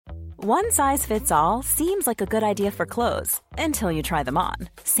One size fits all seems like a good idea for clothes until you try them on.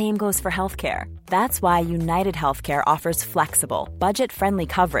 Same goes for healthcare. That's why United Healthcare offers flexible, budget-friendly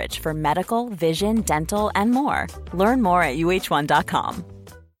coverage for medical, vision, dental, and more. Learn more at uh1.com.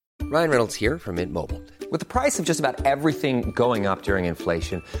 Ryan Reynolds here from Mint Mobile. With the price of just about everything going up during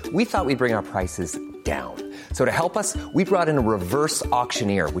inflation, we thought we'd bring our prices down. So to help us, we brought in a reverse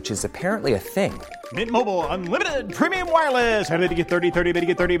auctioneer, which is apparently a thing. Mint Mobile Unlimited Premium Wireless. How to get 30, 30, bit to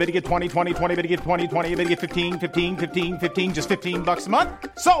get 30, bit to get 20, 20, 20, bit to get 20, 20, bit to get 15, 15, 15, 15, just $15 a month?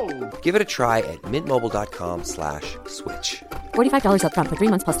 Sold! Give it a try at mintmobile.com/switch. $45 up front for 3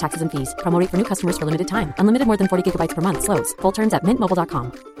 months plus taxes and fees. Promo rate for new customers for limited time. Unlimited more than 40 gigabytes per month. Slows full terms at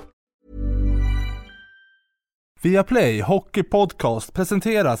mintmobile.com. Viaplay Hockey Podcast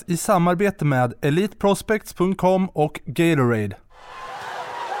presenteras i samarbete med eliteprospects.com och Gatorade.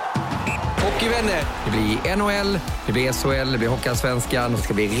 Hockeyvänner, det blir NHL, det blir SHL, det blir Hockeyallsvenskan. Det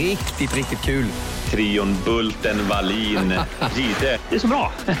ska bli riktigt, riktigt kul. Trion Bulten, Wallin, Gide. Det är så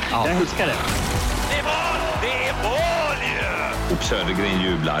bra. Ja. Jag älskar det. Det är mål! Det är mål ju! Och Södergren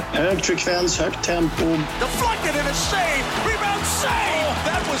jublar. Hög frekvens, högt tempo. Deflected and a save! Rebound save! Oh,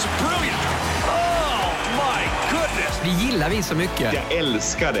 that was brilliant! Oh my goodness! Det gillar vi så mycket. Jag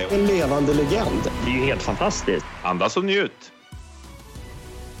älskar det. En levande legend. Det är ju helt fantastiskt. Andas och njut.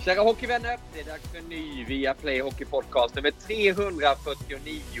 Kära hockeyvänner, det är dags för en ny Viaplay Hockey Podcast nummer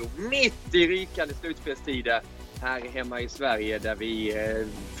 349. Mitt i rykande slutspelstider här hemma i Sverige, där vi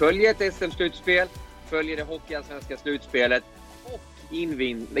följer ett SM-slutspel, följer det hockeyallsvenska slutspelet och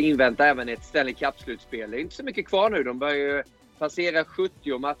inväntar även ett Stanley Cup-slutspel. Det är inte så mycket kvar nu, de börjar ju passera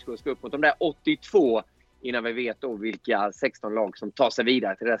 70 matcher och ska upp mot de där 82 innan vi vet då vilka 16 lag som tar sig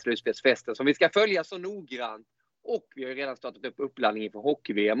vidare till den här slutspelsfesten som vi ska följa så noggrant. Och vi har ju redan startat upp uppladdningen för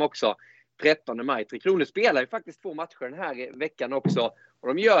hockey-VM också. 13 maj. Tre Kronor spelar ju faktiskt 2 matcher den här veckan också. Och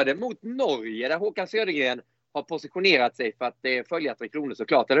de gör det mot Norge, där Håkan Södergren har positionerat sig för att följa Tre Kronor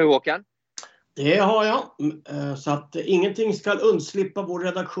såklart. Eller hur, Håkan? Det har jag. Så att ingenting ska undslippa vår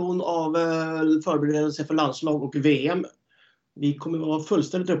redaktion av förberedelse för landslag och VM. Vi kommer att vara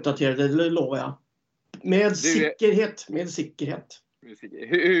fullständigt uppdaterade, det lovar jag. Med säkerhet.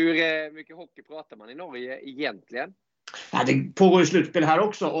 Hur mycket hockey pratar man i Norge egentligen? Ja, det pågår ju slutspel här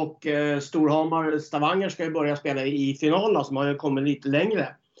också och Storhamar Stavanger ska ju börja spela i finalen som har ju kommit lite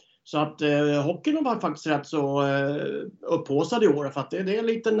längre. Så att hockeyn var faktiskt rätt så upphåsad i år för att det är en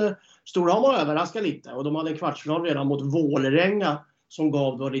liten Storhamar överraskar lite och de hade en kvartsfinal redan mot Vålerenga som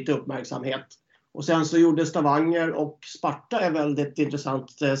gav då lite uppmärksamhet. Och sen så gjorde Stavanger och Sparta en väldigt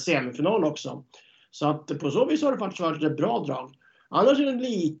intressant semifinal också. Så att på så vis har det faktiskt varit ett bra drag. Annars är det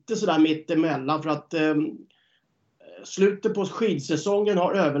lite sådär mittemellan för att slutet på skidsäsongen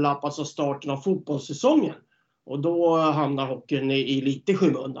har överlappats av starten av fotbollssäsongen. Och då hamnar hockeyn i lite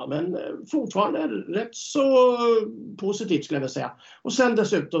skymundan. Men fortfarande rätt så positivt skulle jag vilja säga. Och sen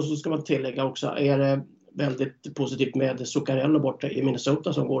dessutom så ska man tillägga också är det väldigt positivt med Zuccarello borta i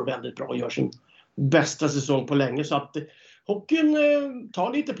Minnesota som går väldigt bra och gör sin bästa säsong på länge. Så att hockeyn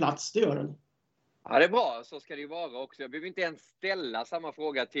tar lite plats, det gör den. Ja, det är bra. Så ska det ju vara också. Jag behöver inte ens ställa samma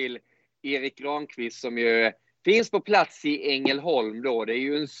fråga till Erik Granqvist som ju finns på plats i Ängelholm då. Det är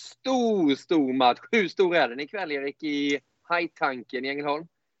ju en stor match. Hur stor är den ikväll, Erik, i Hajtanken i Ängelholm?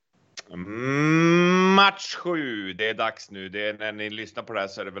 Match 7. Det är dags nu. Det är, när ni lyssnar på det här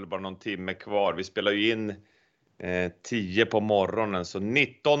så är det väl bara någon timme kvar. Vi spelar ju in 10 på morgonen. Så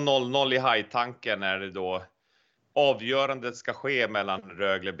 19.00 i Hajtanken är det då avgörandet ska ske mellan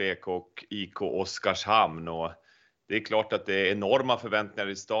Rögle BK och IK Oskarshamn. Och det är klart att det är enorma förväntningar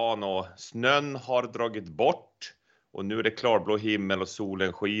i stan och snön har dragit bort. Och nu är det klarblå himmel och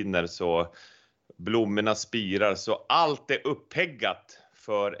solen skiner så blommorna spirar. Så allt är upphäggat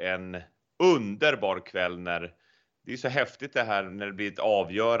för en underbar kväll när det är så häftigt det här när det blir ett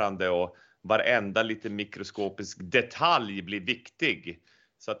avgörande och varenda lite mikroskopisk detalj blir viktig.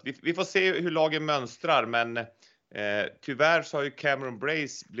 Så att vi får se hur lagen mönstrar, men tyvärr så har ju Cameron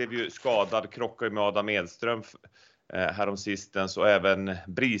Brace blev ju skadad, krockade med Adam Edström härom sistens och även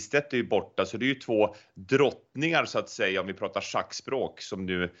Bristedt är ju borta, så det är ju 2 drottningar så att säga om vi pratar schackspråk som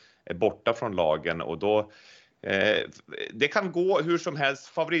nu är borta från lagen och då det kan gå hur som helst.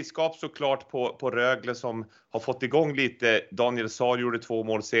 Favoritskap såklart på Rögle som har fått igång lite. Daniel Saar gjorde 2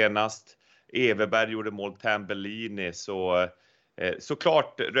 mål senast. Everberg gjorde mål, Tambellini.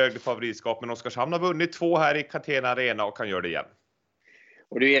 Såklart Rögle favoritskap, men Oskarshamn har vunnit 2 här i Catena Arena och kan göra det igen.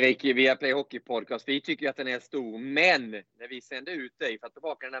 Och du Erik, via Play Hockey Podcast, vi tycker ju att den är stor, men när vi sänder ut dig för att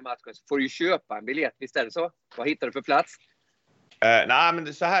bevaka den här matchen så får du ju köpa en biljett. Visst är det så? Vad hittar du för plats? Nej,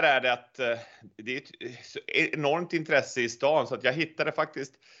 men så här är det att det är ett enormt intresse i stan, så att jag hittade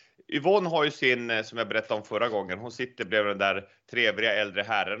faktiskt. Yvonne har ju sin, som jag berättade om förra gången, hon sitter bredvid den där trevliga äldre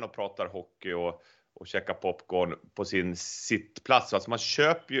herren och pratar hockey och käkar popcorn på sin sittplats. Alltså man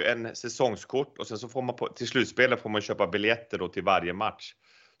köper ju en säsongskort och sen så får man till slutspelet får man köpa biljetter då till varje match.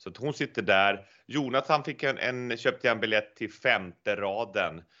 Så att hon sitter där. Jonathan fick köpte en biljett till 5:e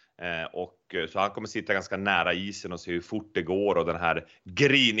raden. Och så han kommer sitta ganska nära isen och se hur fort det går och den här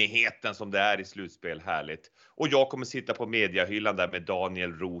grinigheten som det är i slutspel, härligt. Och jag kommer sitta på mediahyllan där med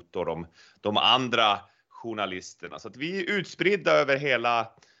Daniel Roth och de andra journalisterna. Så att vi är utspridda över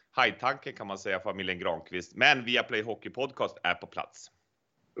hela Hajtanken kan man säga, familjen Granqvist. Men Viaplay Hockey Podcast är på plats.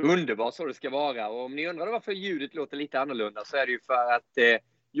 Underbart, så det ska vara. Och om ni undrar varför ljudet låter lite annorlunda så är det ju för att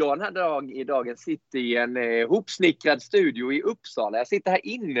jag den här dagen sitter i en hopsnickrad studio i Uppsala. Jag sitter här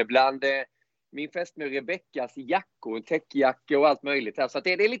inne bland min fästmö Rebeckas jackor, täckjackor och allt möjligt här. Så att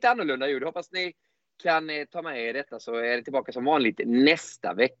det är lite annorlunda ljud. Hoppas ni kan ta med er detta, så är det tillbaka som vanligt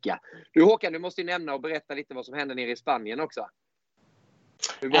nästa vecka. Du Håkan, du måste ju nämna och berätta lite vad som hände nere i Spanien också.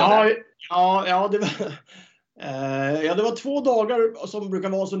 Det var 2 dagar som brukar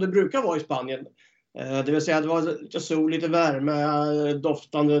vara som det brukar vara i Spanien. Det vill säga att det var lite sol, lite värme,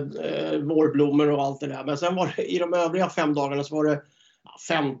 doftande vårblommor och allt det där. Men sen var det i de övriga 5 dagarna så var det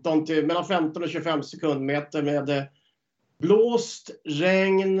mellan 15 och 25 sekundmeter med blåst,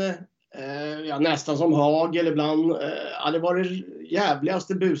 regn, nästan som hagel ibland. Det var det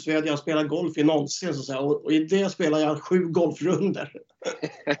jävligaste busväder jag spelat golf i någonsin, så att säga. Och i det spelar jag 7 golfrunder.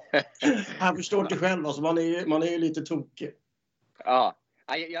 Jag förstår inte själv, alltså man är ju lite tokig. Ja.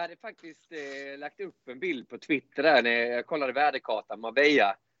 Jag hade faktiskt lagt upp en bild på Twitter där när jag kollade väderkartan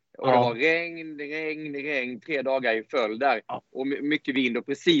Marbella. Och det var regn 3 dagar i följd där. Ja. Och mycket vind. Och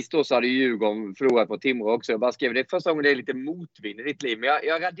precis då så hade Djurgården förlorat på Timrå också. Jag bara skrev, det är första gången det är lite motvind i ditt liv. Men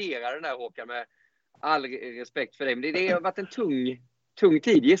jag raderar den där, Håkan, med all respekt för dig. Men det har varit en tung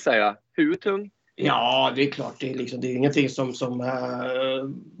tid, gissar jag. Hur tung? Ja, det är klart. Det är ingenting som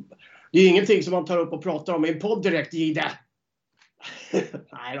det är ingenting som man tar upp och pratar om i en podd direkt, Gide.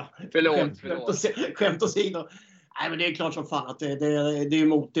 Nej då. Förlåt. Skämt åsido. Nej, men det är klart som fan att det är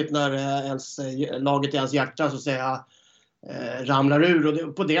motigt när laget i ens hjärta så att säga ramlar ur, och det,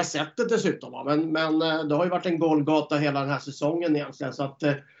 på det sättet dessutom. Men det har ju varit en Golgata hela den här säsongen egentligen, så att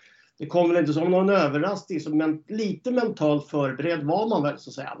det kom väl inte som någon överraskning, men lite mentalt förberedd var man väl, så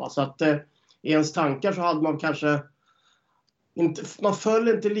att säga. Så att i ens tankar så hade man kanske inte, man föll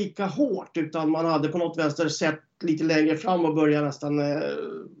inte lika hårt, utan man hade på något vänster sett lite längre fram och börja nästan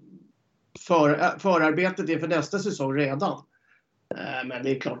förarbetet inför nästa säsong redan. Men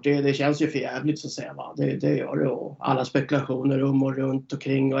det är klart, det känns ju för jävligt, så att säga. Va? Det gör det, och alla spekulationer om och runt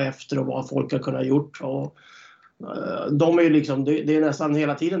omkring och efter och vad folk har kunnat gjort. Och, de är ju liksom, det är nästan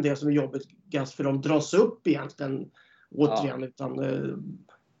hela tiden det som är jobbigt, för de dras upp egentligen återigen. Ja. Utan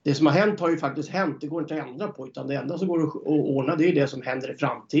det som har hänt har ju faktiskt hänt. Det går inte att ändra på, utan det enda som går att ordna, det är det som händer i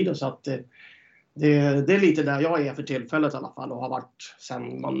framtiden. Så att det är lite där jag är för tillfället i alla fall, och har varit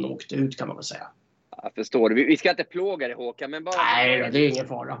sen man åkte ut, kan man väl säga. Jag förstår det. Vi ska inte plåga dig, Håkan, men bara... Nej, det är ingen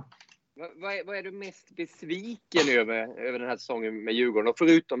fara. Vad är du mest besviken över den här säsongen med Djurgården? Och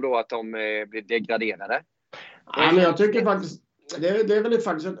förutom då att de blir degraderade? Nej, men jag tycker faktiskt... Det är väl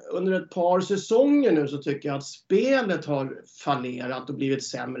faktiskt att under ett par säsonger nu så tycker jag att spelet har fallerat och blivit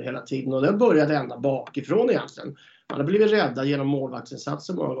sämre hela tiden. Och det började ända bakifrån egentligen. Man har blivit rädda genom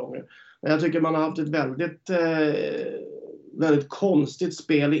målvaktsinsatser många gånger. Men jag tycker man har haft ett väldigt konstigt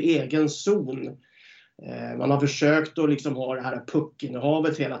spel i egen zon. Man har försökt att liksom ha det här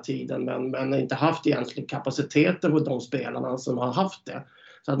puckinnehavet hela tiden, men inte haft egentligen kapaciteten på de spelarna som har haft det.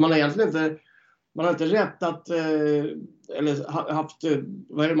 Så att man har egentligen inte... Man har inte rättat, eller haft,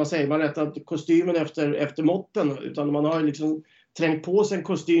 vad är det man säger, man har rättat kostymen efter måtten, utan man har liksom trängt på sig en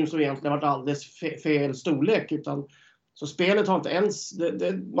kostym som egentligen varit alldeles fel storlek. Utan, så spelet har inte ens,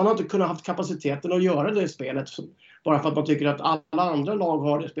 man har inte kunnat haft kapaciteten att göra det spelet, bara för att man tycker att alla andra lag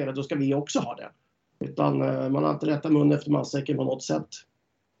har det spelet, då ska vi också ha det. Utan man har inte rättat mun efter matsäcken på något sätt.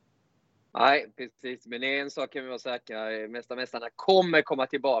 Nej, precis. Men en sak kan vi vara säkra, mästarna kommer komma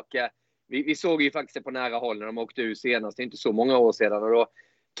tillbaka. Vi såg ju faktiskt på nära håll när de åkte ut senast, det är inte så många år sedan. Och då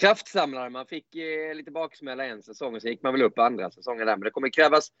kraftsamlade man, fick lite baksmälla en säsong och så gick man väl upp andra säsongen där. Men det kommer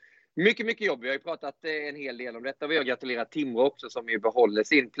krävas mycket, mycket jobb. Vi har ju pratat en hel del om detta. Vi har gratulerat Timrå också som ju behåller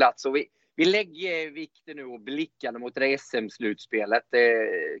sin plats. Och vi lägger vikten nu och blickarna mot det SM-slutspelet.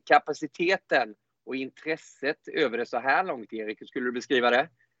 Kapaciteten och intresset över det så här långt, Erik. Hur skulle du beskriva det?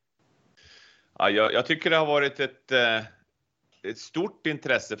 Ja, jag tycker det har varit ett stort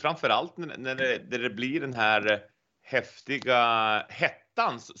intresse, framförallt när det blir den här häftiga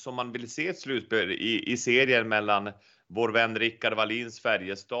hettan som man vill se ett slutspel i serien mellan vår vän Rickard Wallins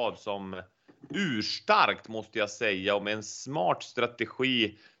Färjestad, som urstarkt måste jag säga, och med en smart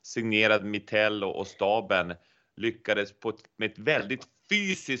strategi signerad Mitell och staben lyckades med ett väldigt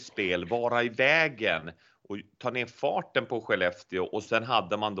fysiskt spel vara i vägen och ta ner farten på Skellefteå, och sen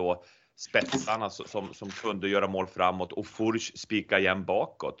hade man då spetsarna som kunde göra mål framåt och Furch spika igen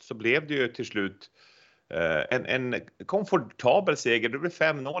bakåt. Så blev det ju till slut en komfortabel seger. Det blev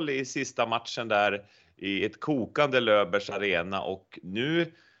 5-0 i sista matchen där i ett kokande Löfbergs arena, och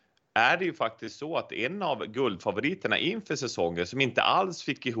nu är det ju faktiskt så att en av guldfavoriterna inför säsongen, som inte alls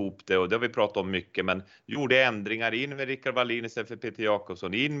fick ihop det, och det har vi pratat om mycket, men gjorde ändringar, in med Rickard Wallin istället för Peter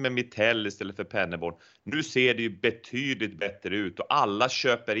Jakobsson, in med Mitell istället för Penneborn. Nu ser det ju betydligt bättre ut och alla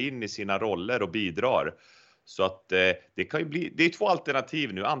köper in i sina roller och bidrar. Så att det kan ju bli, det är 2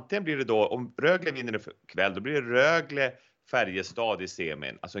 alternativ nu. Antingen blir det då, om Rögle vinner ikväll, då blir det Rögle Färjestad i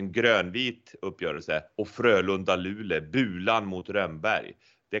semin, alltså en grönvit uppgörelse, och Frölunda-Luleå, Bulan mot Rönnberg.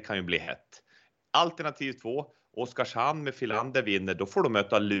 Det kan ju bli hett. Alternativ 2, Oskarshamn med Filander vinner, då får de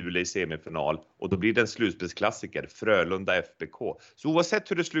möta Luleå i semifinal, och då blir det en slutspelsklassiker, Frölunda-FBK. Så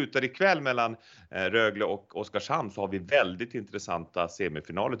oavsett hur det slutar ikväll mellan Rögle och Oskarshamn, så har vi väldigt intressanta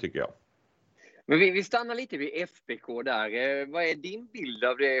semifinaler tycker jag. Men vi stannar lite vid FBK där. Vad är din bild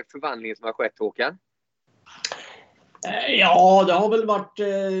av det förvandling som har skett, Håkan? Ja, det har väl varit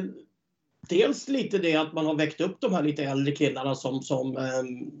dels lite det att man har väckt upp de här lite äldre killarna som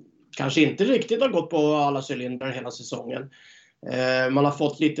kanske inte riktigt har gått på alla cylindrar hela säsongen. Man har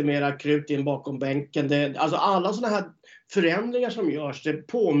fått lite mera krut in bakom bänken. Alltså alla sådana här förändringar som görs, det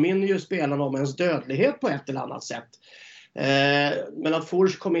påminner ju spelarna om ens dödlighet på ett eller annat sätt. Men att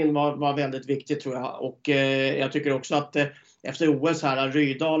Fors kom in var väldigt viktigt tror jag. Och jag tycker också att efter OS här,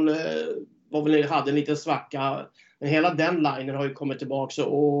 Rydal hade en liten svacka. Men hela den linjen har ju kommit tillbaka,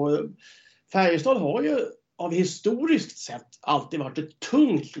 och Färjestad har ju av historiskt sett alltid varit ett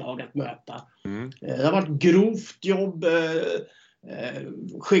tungt lag att möta. Det har varit grovt jobb,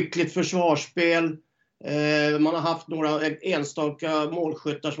 skickligt försvarsspel. Man har haft några enstaka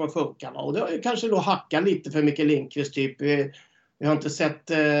målskyttar som har funkat. Och det har kanske då hackat lite för Mikael Lindqvist typ. Vi har inte sett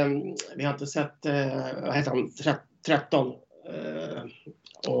vad heter han? 13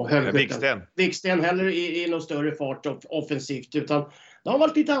 och Wiksten heller i någon större fart offensivt, utan det har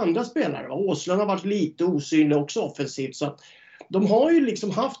varit lite andra spelare. Åslund har varit lite osynlig också offensivt, så att de har ju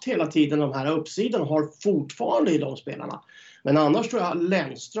liksom haft hela tiden de här uppsidan och har fortfarande i de spelarna. Men annars tror jag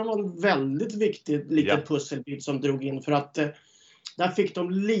Lennström var en väldigt viktig liten pusselbit som drog in, för att där fick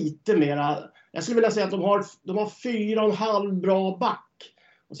de lite mera, jag skulle vilja säga att de har 4,5 bra back,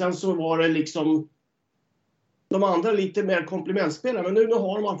 och sen så var det liksom de andra lite mer komplementspelare, men nu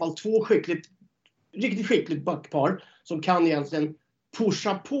har de i alla fall 2 riktigt skickligt backpar som kan egentligen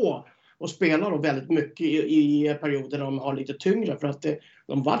pusha på och spela då väldigt mycket i perioder de har lite tyngre, för att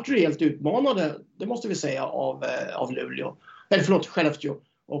de vart rejält utmanade, det måste vi säga, av Luleå. Eller förlåt, Skellefteå.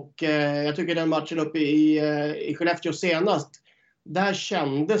 Och jag tycker den matchen uppe i Skellefteå senast, där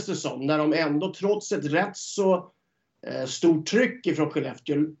kändes det som, när de ändå trots ett rätt så stort tryck ifrån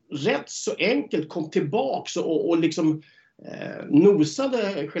Skellefteå rätt så enkelt kom tillbaks och liksom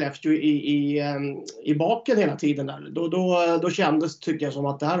nosade Skellefteå i baken hela tiden där. Då kändes, tycker jag, som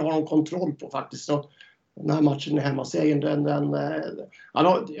att det här har de kontroll på faktiskt. Så den här matchen i hemmaserien,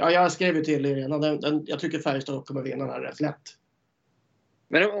 jag skrev ju till er, jag tycker Färjestad kommer vinna den här rätt lätt.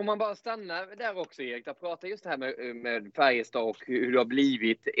 Men om man bara stannar där också, Erik, där pratar just det här med Färjestad och hur det har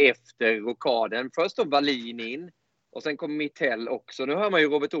blivit efter rockaden. Först då Wallin in, och sen kom Mitell också. Nu hör man ju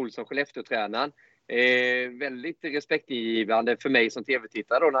Robert Olsson, Skellefteå-tränaren. Väldigt respektingivande för mig som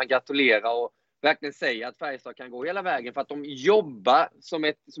tv-tittare då, när han gratulerar och verkligen säger att Färjestad kan gå hela vägen för att de jobbar som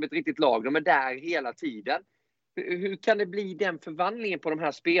ett riktigt lag. De är där hela tiden. Hur kan det bli den förvandlingen på de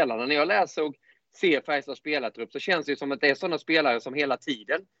här spelarna? När jag läser och ser Färjestad spelartrupp så känns det som att det är sådana spelare som hela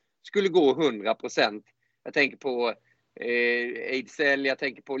tiden skulle gå 100%. Jag tänker på Ejdsell, jag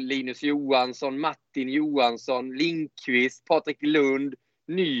tänker på Linus Johansson, Martin Johansson, Lindqvist, Patrik Lund,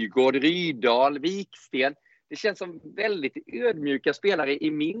 Nygård, Rydal, Wiksten. Det känns som väldigt ödmjuka spelare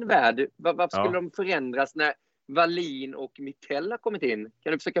i min värld. Varför skulle de förändras när Wallin och Mitell har kommit in?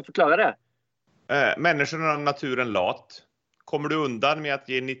 Kan du försöka förklara det? Människorna och naturen lat. Kommer du undan med att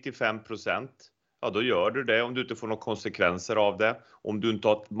ge 95%? Ja, då gör du det om du inte får några konsekvenser av det. Om du inte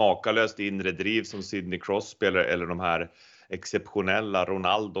har ett makalöst inre driv som Sidney Cross spelar, eller de här exceptionella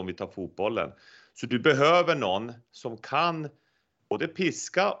Ronaldo om vi tar fotbollen. Så du behöver någon som kan både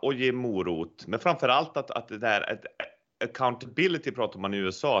piska och ge morot. Men framförallt att det där accountability pratar man i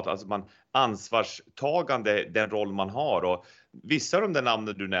USA, att alltså man ansvarstagande den roll man har, och vissa av de där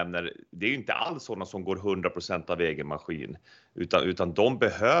namnen du nämner, det är ju inte alls sådana som går 100% av egen maskin, utan de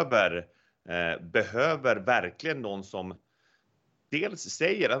behöver verkligen någon som dels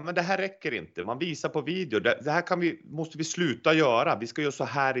säger att men det här räcker inte, man visar på video, det här måste vi sluta göra, vi ska göra så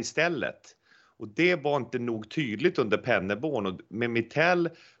här istället. Och det var inte nog tydligt under Penneborn, och med Mitell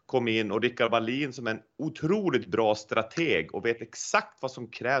kom in och Rickard Wallin som en otroligt bra strateg och vet exakt vad som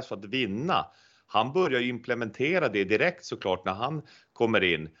krävs för att vinna. Han börjar implementera det direkt såklart när han kommer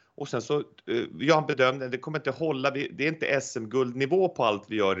in. Och sen så gör han bedömningen, det kommer inte hålla, det är inte SM-guldnivå på allt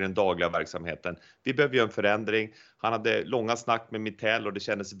vi gör i den dagliga verksamheten. Vi behöver göra en förändring. Han hade långa snack med Mitell och det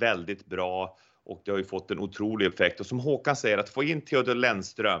kändes väldigt bra. Och det har ju fått en otrolig effekt. Och som Håkan säger, att få in Theodor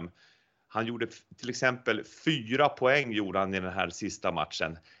Lennström. Han gjorde till exempel 4 poäng gjorde han i den här sista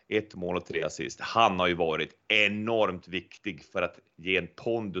matchen. 1 mål och 3 assist. Han har ju varit enormt viktig för att ge en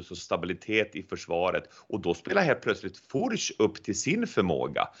pondus och stabilitet i försvaret. Och då spelar helt plötsligt Furch upp till sin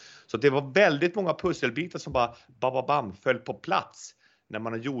förmåga. Så det var väldigt många pusselbitar som bara föll på plats när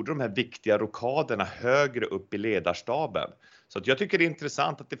man gjorde de här viktiga rokaderna högre upp i ledarstaben. Så att jag tycker det är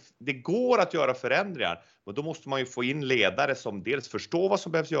intressant att det går att göra förändringar. Men då måste man ju få in ledare som dels förstår vad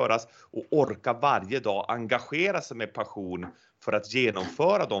som behövs göras och orkar varje dag engagera sig med passion för att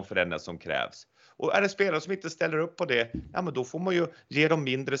genomföra de förändringar som krävs. Och är det spelare som inte ställer upp på det, ja men då får man ju ge dem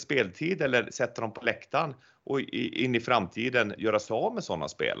mindre speltid eller sätta dem på läktaren och in i framtiden göra sig av med sådana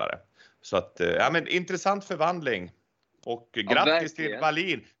spelare. Så att, ja men intressant förvandling. Och grattis till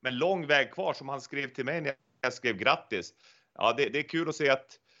Wallin, men lång väg kvar som han skrev till mig när jag skrev grattis. Ja, det är kul att se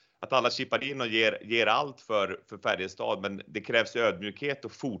att alla chippar in och ger allt för Färjestad, men det krävs ödmjukhet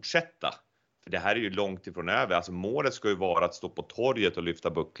att fortsätta. För det här är ju långt ifrån över. Alltså målet ska ju vara att stå på torget och lyfta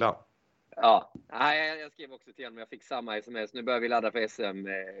bucklan. Ja, jag skrev också till honom, jag fick samma sms. Nu börjar vi ladda för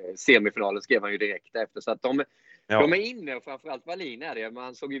SM-semifinalen, skrev han ju direkt efter. Så att de är inne, och framförallt Wallin är det.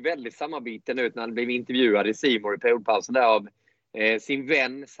 Man såg ju väldigt samarbeten ut när han blev intervjuad i C More i periodpausen där av sin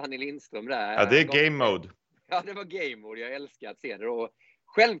vän Sanny Lindström där. Ja, det är game mode. Ja, det var game mode. Jag älskar att se det. Och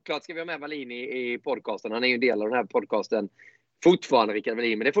självklart ska vi ha med Wallin i podcasten. Han är ju en del av den här podcasten fortfarande, Rickard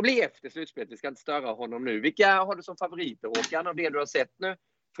Wallin. Men det får bli efter slutspelet. Vi ska inte störa honom nu. Vilka har du som favoriter, Håkan, av det du har sett nu?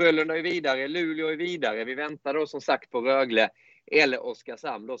 Frölunda är vidare, Luleå är vidare. Vi väntar då som sagt på Rögle eller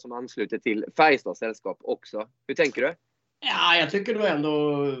Oskarshamn då, som ansluter till Färjestads sällskap också. Hur tänker du? Ja, jag tycker nog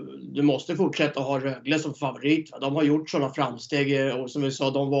ändå du måste fortsätta ha Rögle som favorit. De har gjort sådana framsteg, och som vi sa,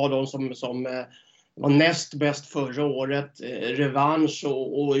 de var de som var näst bäst förra året. Revansch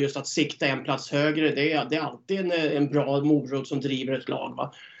och just att sikta en plats högre, det är alltid en bra morot som driver ett lag.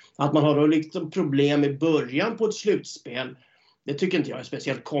 Va? Att man har då liksom problem i början på ett slutspel, det tycker inte jag är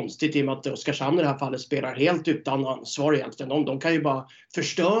speciellt konstigt, i och med att Oskarshamn i det här fallet spelar helt utan ansvar egentligen. De kan ju bara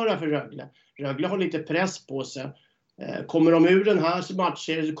förstöra för Rögle. Rögle har lite press på sig. Kommer de ur den här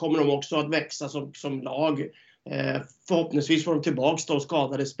matchen så kommer de också att växa som lag. Förhoppningsvis får de tillbaka de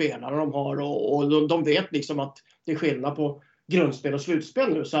skadade spelare de har, och de vet liksom att det är skillnad på grundspel och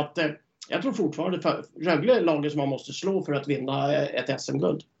slutspel nu. Så att jag tror fortfarande för Rögle är laget som man måste slå för att vinna ett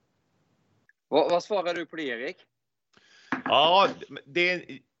SM-guld. Vad svarar du på det, Erik? Ja,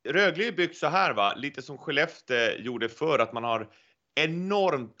 Rögle är byggt så här, va? Lite som Skellefteå gjorde för att man har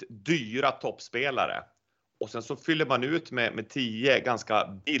enormt dyra toppspelare. Och sen så fyller man ut med 10 ganska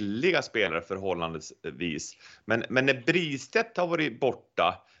billiga spelare förhållandevis. Men när Bristedt har varit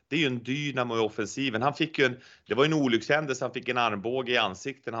borta, det är ju en dynamo i offensiven. Det var en olyckshändelse, han fick en armbåge i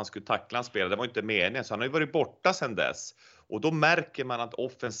ansiktet när han skulle tackla en spelare. Det var inte meningen, så han har ju varit borta sedan dess. Och då märker man att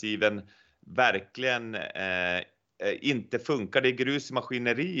offensiven verkligen inte funkar. Det är grus i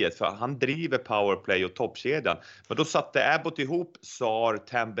maskineriet, för han driver powerplay och toppkedjan. Men då satte Abbott ihop Saar,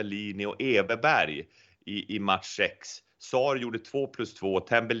 Tambellini och Everberg i match 6. Saar gjorde 2+2,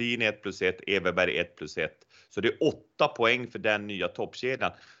 Tambellini 1+1, Everberg 1+1. Så det är 8 poäng för den nya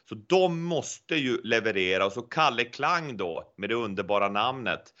toppkedjan. Så de måste ju leverera. Och så Kalle Klang då, med det underbara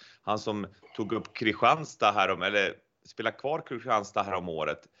namnet. Han som tog upp Kristianstad spelar kvar Kristianstad här om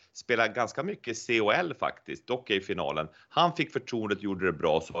året. Spelar ganska mycket COL faktiskt, dock i finalen. Han fick förtroendet, gjorde det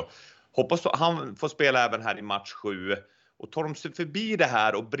bra. Så hoppas han får spela även här i match 7. Och tar de sig förbi det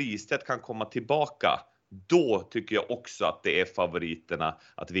här och Bristedt kan komma tillbaka, då tycker jag också att det är favoriterna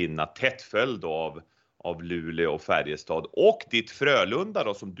att vinna. Tätt följd av Luleå och Färjestad. Och ditt Frölunda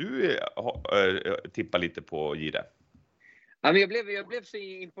då, som du tippar lite på, Gide. Ja, men jag blev så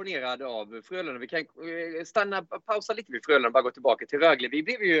imponerad av Frölunda. Vi kan pausa lite vid Frölunda och bara gå tillbaka till Rögle. Vi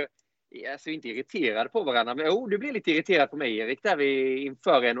blev ju alltså inte irriterade på varandra. Men du blev lite irriterad på mig, Erik, där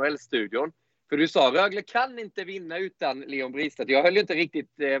inför NHL-studion. För du sa, Rögle kan inte vinna utan Leon Bristedt. Jag höll ju inte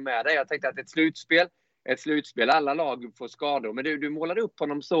riktigt med dig. Jag tänkte att ett slutspel, alla lag får skador. Men du målade upp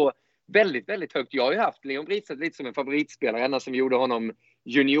honom så väldigt, väldigt högt. Jag har ju haft Leon Bristedt lite som en favoritspelare, ända som gjorde honom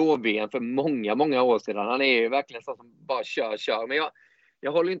junior-VM för många, många år sedan. Han är ju verkligen så som bara kör. Men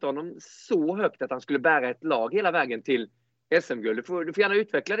jag håller inte honom så högt att han skulle bära ett lag hela vägen till SM-guld. Du får gärna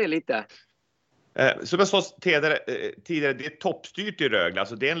utveckla det lite. Som jag sa tidigare, det är toppstyrt i Rögle.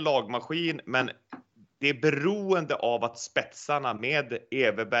 Alltså det är en lagmaskin, men det är beroende av att spetsarna med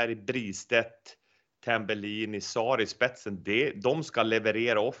Everberg, Bristedt, Tambellini, Sar i spetsen, de ska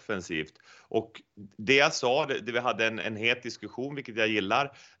leverera offensivt. Och det jag sa, det vi hade en het diskussion, vilket jag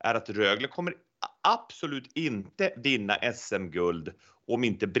gillar, är att Rögle kommer absolut inte vinna SM-guld om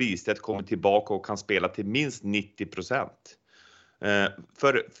inte Bristedt kommer tillbaka och kan spela till minst 90%.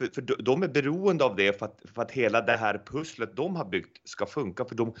 För de är beroende av det för att hela det här pusslet de har byggt ska funka.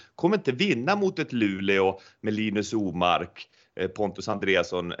 För de kommer inte vinna mot ett Luleå med Linus Omark, Pontus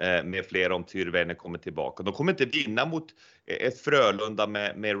Andreasson med flera om Tyrväinen kommer tillbaka. De kommer inte vinna mot ett Frölunda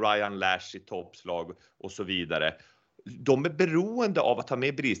med Ryan Lash i toppslag och så vidare. De är beroende av att ha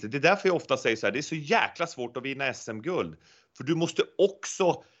med Bristedt. Det är därför jag ofta säger så här, det är så jäkla svårt att vinna SM-guld. För du måste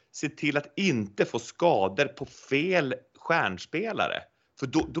också se till att inte få skador på fel stjärnspelare. För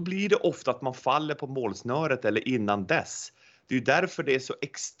då blir det ofta att man faller på målsnöret eller innan dess. Det är ju därför det är så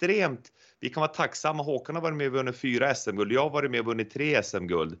extremt. Vi kan vara tacksamma. Håkan har varit med och vunnit 4 SM-guld. Jag har varit med och vunnit 3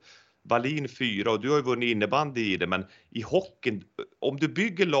 SM-guld. Wallin 4 och du har ju vunnit innebandy i det. Men i hockeyn, om du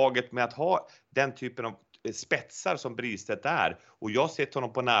bygger laget med att ha den typen av spetsar som Bristedt är. Och jag har sett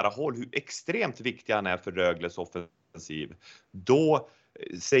honom på nära håll hur extremt viktig han är för Rögles offensiv. Då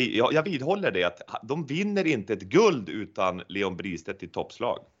jag vidhåller det att de vinner inte ett guld utan Leon Bristedt i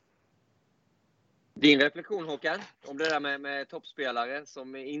toppslag. Din reflektion, Håkan, om det där med toppspelare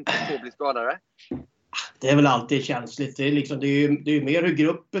som inte får bli skadade? Det är väl alltid känsligt. Det är ju mer hur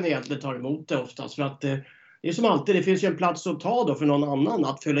gruppen egentligen tar emot det oftast. För att det är som alltid, det finns ju en plats att ta då för någon annan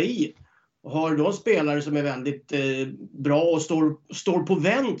att fylla i. Och har då spelare som är väldigt bra och står på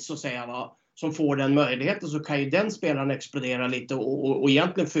vänt så att säga, va? Som får den möjligheten, så kan ju den spelaren explodera lite och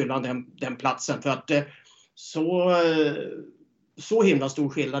egentligen fylla den platsen. För att så himla stor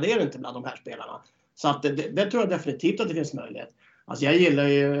skillnad är det inte bland de här spelarna. Så att det tror jag definitivt att det finns möjlighet. Alltså jag gillar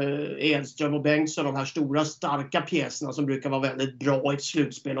ju Edström och Bengtsson, de här stora starka pjäserna som brukar vara väldigt bra i ett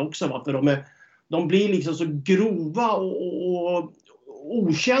slutspel också. Va? För de blir liksom så grova och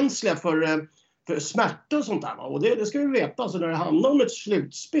okänsliga för smärta och sånt där. Va? Och det ska vi veta, alltså när det handlar om ett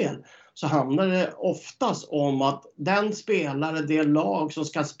slutspel så handlar det oftast om att den spelare, det lag som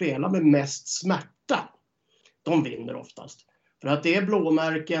ska spela med mest smärta, de vinner oftast. För att det är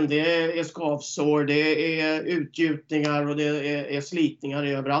blåmärken, det är skavsår, det är utgjutningar och det är slitningar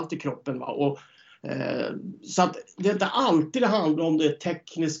överallt i kroppen. Va? Så att det är inte alltid det handlar om det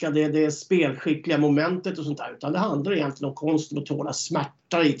tekniska, det spelskickliga momentet och sånt där. Utan det handlar egentligen om konsten att tåla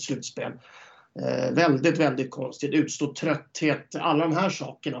smärta i ett slutspel. Väldigt, väldigt konstigt. Utstå trötthet, alla de här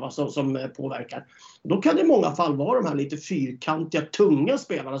sakerna, va, som påverkar. Då kan det i många fall vara de här lite fyrkantiga, tunga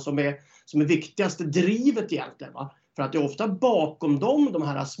spelarna som är viktigaste drivet egentligen. Va? För att det är ofta bakom dem, de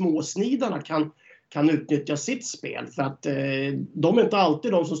här småsnidarna kan utnyttja sitt spel. För att de är inte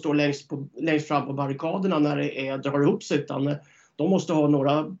alltid de som står längst fram på barrikaderna när det drar ihop sig. Utan de måste ha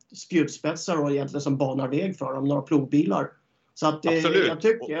några spjutspetsar och egentligen som banar väg för dem, några plogbilar. Så att jag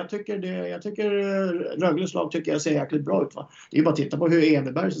tycker Rögles lag tycker jag ser jäkligt bra ut. Va? Det är ju bara att titta på hur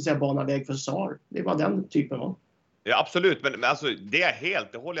Everberg så att säga banar väg för Sar. Det är bara den typen av. Ja, absolut, men alltså,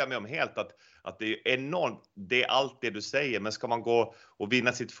 det håller jag med om helt att det är enormt, det är allt det du säger, men ska man gå och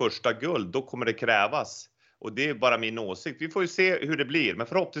vinna sitt första guld, då kommer det krävas, och det är bara min åsikt. Vi får ju se hur det blir, men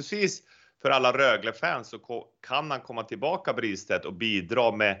förhoppningsvis för alla Rögle-fans så kan han komma tillbaka, Bristedt, och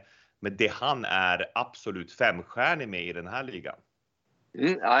bidra med det han är absolut femstjärnig med i den här ligan.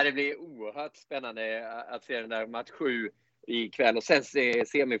 Ja, det blir oerhört spännande att se den där match 7 ikväll, och sen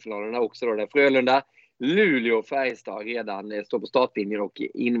semifinalerna också då, där Frölunda, Luleå och Färjestad redan står på startlinjen och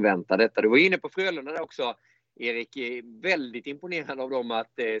inväntar detta. Du var inne på Frölunda där också, Erik. Väldigt imponerande av dem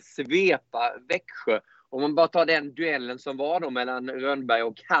att svepa Växjö. Om man bara tar den duellen som var då mellan Rönnberg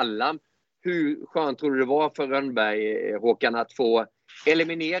och Hallam. Hur skönt tror du det var för Rönnberg, Håkan, att få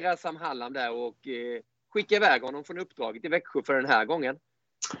eliminera Sam Hallam där och skicka iväg honom från uppdraget i Växjö för den här gången?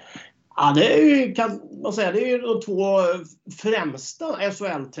 Ja, det är ju, kan man säga, det är ju de 2 främsta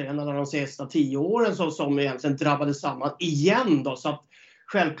SHL-tränarna de sista 10 åren som egentligen drabbade samman igen då. Så att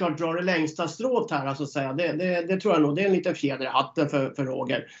självklart drar det längsta strået här, alltså säga. Det tror jag nog, det är en liten fjäder i hatten för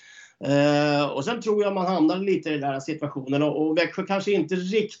Roger. Och sen tror jag man hamnar lite i den här situationen och Växjö kanske inte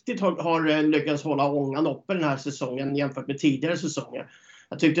riktigt har lyckats hålla ångan uppe den här säsongen jämfört med tidigare säsonger.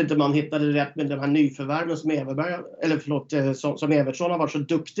 Jag tyckte inte man hittade rätt med de här nyförvärven som Evertsson har varit så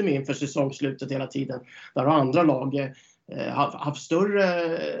duktig med inför säsongslutet hela tiden. Där har andra lag haft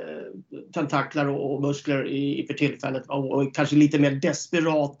större tentaklar och muskler för tillfället och kanske lite mer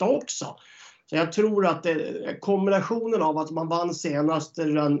desperata också. Så jag tror att kombinationen av att man vann senast,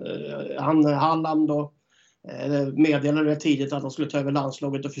 Halland då, meddelade tidigt att de skulle ta över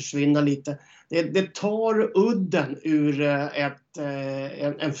landslaget och försvinna lite. Det tar udden ur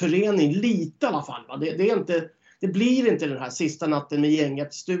en förening lite i alla fall. Va? Det blir inte den här sista natten med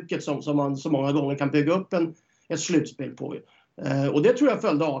gänget-stuket som man så många gånger kan bygga upp ett slutspel på. Och det tror jag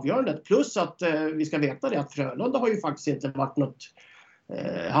följde avgörandet. Plus att vi ska veta det att Frölunda har ju faktiskt inte varit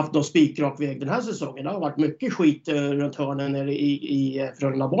haft någon spikrak väg den här säsongen. Det har varit mycket skit runt hörnen nere i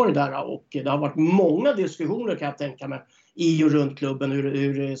Frölundaborg där och det har varit många diskussioner kan jag tänka mig i och runt klubben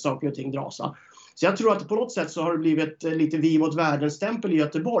hur saker och ting dras. Så jag tror att på något sätt så har det blivit lite vi mot världen-stämpel i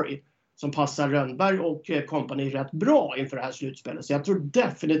Göteborg som passar Rönnberg och kompani rätt bra inför det här slutspelet. Så jag tror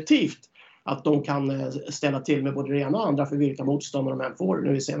definitivt att de kan ställa till med både det ena och andra för vilka motståndare de än får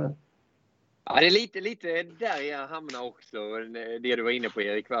nu i serien. Ja, det är lite där jag hamnar också, det du var inne på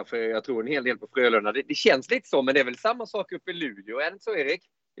Erik, för jag tror en hel del på Frölunda. Det känns lite så, men det är väl samma sak uppe i Luleå, är det inte så Erik?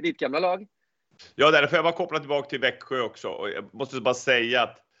 I ditt gamla lag? Ja, därför jag var kopplad tillbaka till Växjö också. Och jag måste bara säga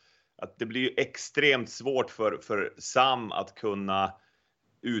att det blir extremt svårt för Sam att kunna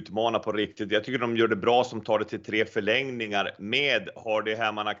utmana på riktigt. Jag tycker de gör det bra som tar det till 3 förlängningar med Hardy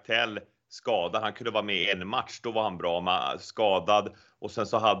Herman Aktell skadad. Han kunde vara med i en match, då var han bra, med skadad. Och sen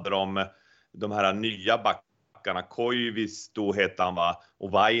så hade de här nya backarna, Koivisto hette han va,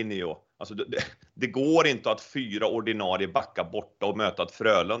 och Vainio. Alltså det går inte att 4 ordinarie backar borta och möta ett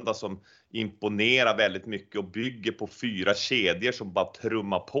Frölunda som imponerar väldigt mycket och bygger på 4 kedjor som bara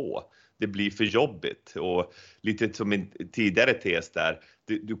trummar på. Det blir för jobbigt och lite som en tidigare tes där,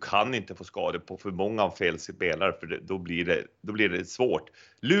 du kan inte få skador på för många av fel spelare för då blir det svårt.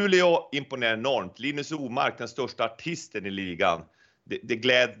 Luleå imponerar enormt. Linus Omark, den största artisten i ligan. Det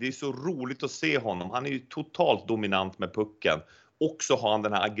är så roligt att se honom. Han är ju totalt dominant med pucken. Också har han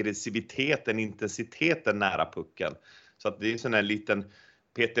den här aggressiviteten, intensiteten nära pucken. Så att det är en sån här liten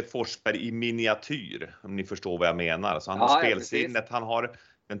Peter Forsberg i miniatyr, om ni förstår vad jag menar. Så han har spelsinnet, han har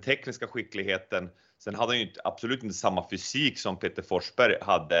den tekniska skickligheten. Sen hade han ju absolut inte samma fysik som Peter Forsberg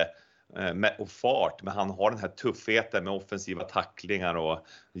hade och fart. Men han har den här tuffheten med offensiva tacklingar och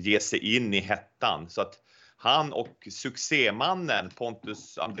ge sig in i hettan. Så att han och succémannen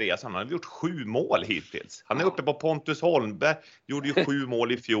Pontus Andreasson, han har gjort 7 mål hittills. Han är uppe på Pontus Holmberg, gjorde ju 7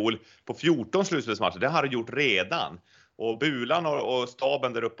 mål i fjol på 14 slutspelsmatcher. Det har han gjort redan. Och Bulan och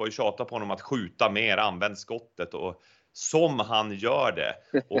staben där uppe och tjatar på honom att skjuta mer, använd skottet och som han gör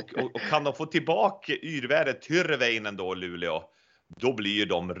det. Och kan de få tillbaka yrvärdet Tyrväinen då, Luleå, då blir ju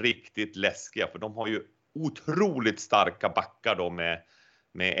de riktigt läskiga. För de har ju otroligt starka backar då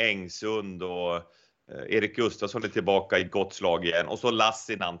med Engsund och Erik Gustafsson är tillbaka i gott slag igen. Och så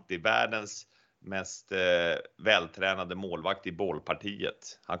Lassinantti, världens mest vältränade målvakt i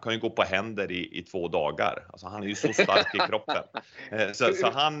bollpartiet. Han kan ju gå på händer i 2 dagar. Alltså han är ju så stark i kroppen. Så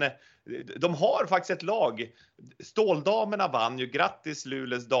de har faktiskt ett lag. Ståldamerna vann ju. Grattis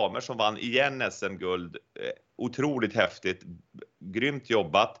Luleås damer som vann igen SM-guld. Otroligt häftigt. Grymt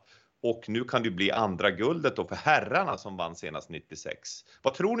jobbat. Och nu kan det bli andra guldet då för herrarna som vann senast 96.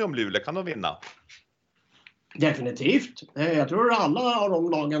 Vad tror ni om Luleå? Kan de vinna? Definitivt. Jag tror alla av de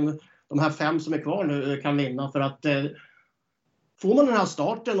lagen, de här 5 som är kvar nu, kan vinna. För att får man den här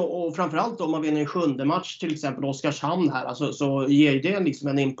starten och framförallt om man vinner en 7:e match, till exempel Oskarshamn här, alltså, så ger det liksom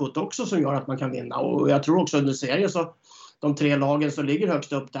en input också som gör att man kan vinna. Och jag tror också under serien så de 3 lagen som ligger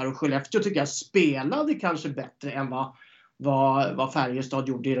högst upp där och Skellefteå tycker jag spelade kanske bättre än vad Färjestad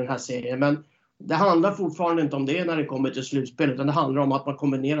gjorde i den här serien. Men det handlar fortfarande inte om det när det kommer till slutspel, utan det handlar om att man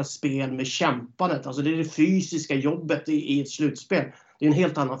kombinerar spel med kämpandet. Alltså det är det fysiska jobbet i ett slutspel. Det är en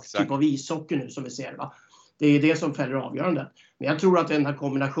helt annan typ av ishockey nu som vi ser. Va? Det är det som fäller avgörandet. Men jag tror att den här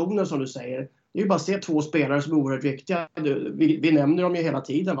kombinationen som du säger, det är ju bara att se 2 spelare som är oerhört viktiga. Vi nämner dem ju hela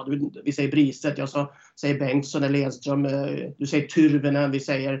tiden. Va? Vi säger Bristedt, jag säger Bengtsson eller Enström, du säger Tyrväinen, vi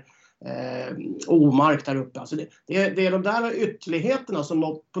säger Omark där uppe. Alltså det är de där ytterligheterna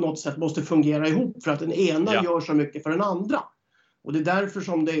som på något sätt måste fungera ihop för att den ena gör så mycket för den andra. Och det är därför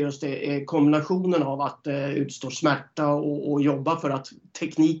som det just är kombinationen av att utstå smärta och jobba för att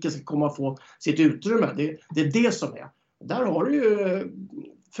tekniken ska komma få sitt utrymme. Det är det som är. Där har du ju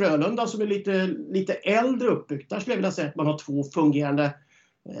Frölunda som är lite äldre uppbyggt. Där skulle jag vilja säga att man har 2 fungerande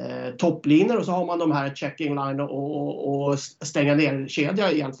topplinjer och så har man de här checking line och stänga ner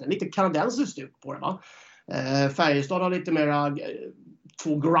kedja egentligen. Lite kanadensiskt stuk på det, va? Färjestad har lite mera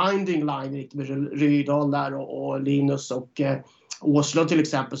två grinding line, lite med Rydahl där och Linus och Åslund till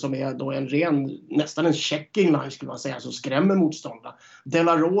exempel, som är då en ren, nästan en checking line skulle man säga, som skrämmer motståndarna.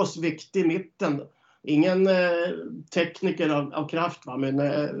 Delaros viktig i mitten. Ingen tekniker av kraft, va? Men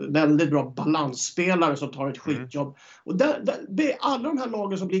väldigt bra balansspelare som tar ett skitjobb. Och det är alla de här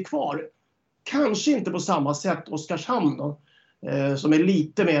lagen som blir kvar. Kanske inte på samma sätt Oskarshamn då, som är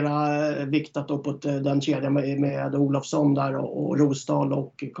lite mer viktat uppåt den kedjan med Olofsson där och Rosdahl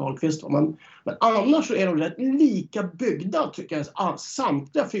och Karlqvist. Men annars så är de rätt lika byggda, tycker jag,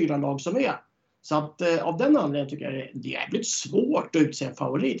 samtliga 4 lag som är. Så att av den anledningen tycker jag det är jävligt svårt att utse en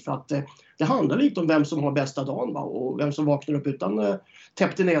favorit, för att det handlar lite om vem som har bästa dagen, va? Och vem som vaknar upp utan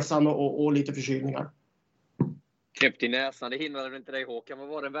täppt i näsan och lite förkylningar. Täppt i näsan, det hindrade väl inte dig, Håkan? Vad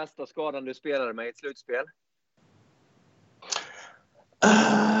var den värsta skadan du spelade med i ett slutspel?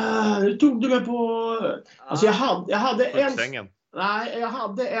 Nu tog du mig på... Alltså jag hade en... Nej, jag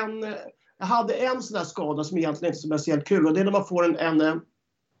hade en sån där skada som egentligen inte är speciellt kul. Och det är när man får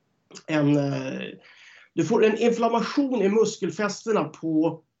du får en inflammation i muskelfästena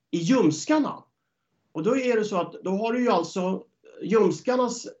i ljumskarna. Och då är det så att då har du ju alltså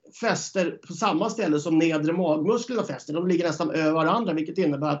ljumskarnas fäster på samma ställe som nedre magmusklerna fäster. De ligger nästan över varandra, vilket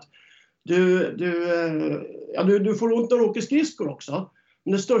innebär att du får ont när du åker skridskor också.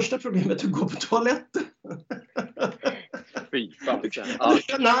 Men det största problemet är att gå på toaletten. Fy fan.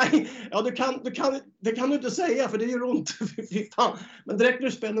 Nej, det kan du inte säga, för det gör ont. Fy fan. Men direkt när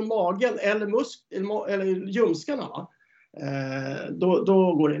du spänner magen eller ljumskarna, va?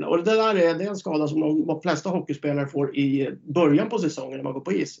 Då går det in. Och det är en skada som de flesta hockeyspelare får i början på säsongen när man går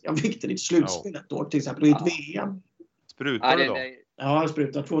på is. Jag fick det i ett slutspel ett år till exempel, i ett VM. Sprutar du då? Ja, jag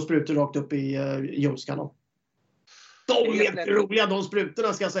sprutar 2 sprutor rakt upp i ljumskarna. De är inte roliga, de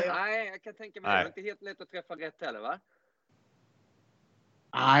sprutorna, ska jag säga. Nej, jag kan tänka mig. Det är inte helt lätt att träffa rätt heller, va?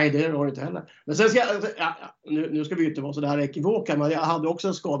 Nej, det var det inte heller. Men sen nu ska vi ju inte vara så där ekivoka, men jag hade också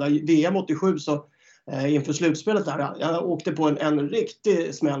en skada i VM 87 så inför slutspelet där. Jag åkte på en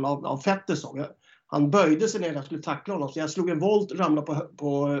riktig smäll av Fettersson. Han böjde sig ner när jag skulle tackla honom, så jag slog en volt, ramlade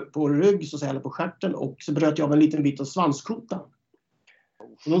på rygg så att säga, eller på stjärten, och så bröt jag av en liten bit av svanskotan.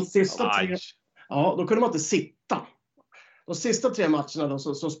 De sista 3, då kunde man inte sitta. De sista 3 matcherna då,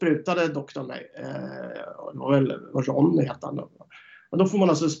 så sprutade doktorn mig. Det var väl Ron heter han. Och då får man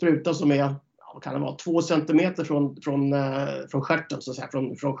alltså spruta som är, vad kan det vara, 2 centimeter från stjärten, så att säga,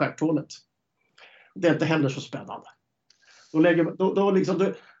 från stjärthålet. Det är inte heller så spännande.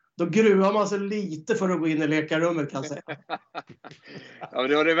 Då gruvar man sig lite för att gå in i läkarrummet, kan jag säga. Ja, men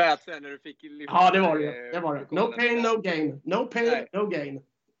det var det värt sen när du fick lyfta. Ja, det var det. No pain, no gain. No pain, no gain.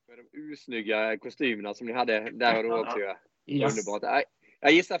 Med de usnygga kostymerna som ni hade där och då också. Yes. Underbart.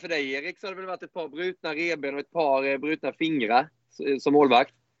 Jag gissar för dig, Erik, så har det väl varit ett par brutna reben och ett par brutna fingrar som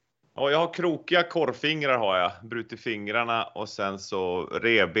målvakt? Ja, jag har krokiga korvfingrar har jag. Brutit fingrarna och sen så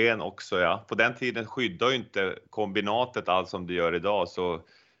reben också, ja. På den tiden skyddade ju inte kombinatet allt som det gör idag. Så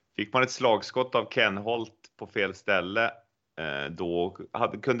fick man ett slagskott av Ken Holt på fel ställe, då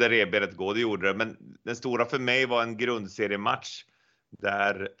kunde rebenet gå, det gjorde det. Men den stora för mig var en grundseriematch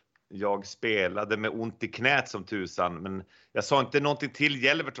där jag spelade med ont i knät som tusan. Men jag sa inte någonting till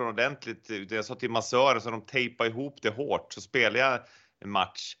Jelverton ordentligt, utan jag sa till massören, så de tejpade ihop det hårt. Så spelade jag en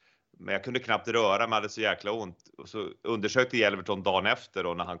match, men jag kunde knappt röra mig, hade så jäkla ont. Och så undersökte Jelverton dagen efter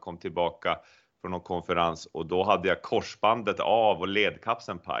då, när han kom tillbaka från någon konferens. Och då hade jag korsbandet av och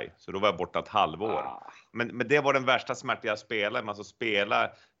ledkapseln paj. Så då var jag borta ett halvår. Men det var den värsta smärta jag spelade. Alltså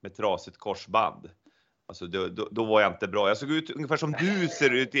spela med trasigt korsband. Alltså då var jag inte bra. Jag såg ut ungefär som du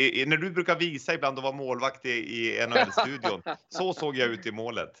ser ut när du brukar visa ibland att vara målvakt i NHL-studion. Så såg jag ut i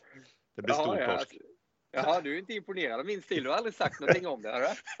målet. Det blev stortorsk. Jaha, du är inte imponerad av min stil. Du har aldrig sagt någonting om det, eller?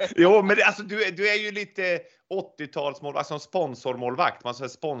 Jo, men alltså, du är ju lite 80-talsmålvakt, alltså en sponsormålvakt. Man har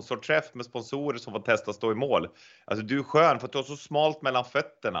sponsorträff med sponsorer som får testa stå i mål. Alltså du är skön för att du har så smalt mellan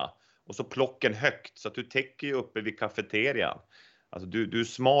fötterna. Och så plocken högt så att du täcker ju uppe vid kafeterian. Alltså du är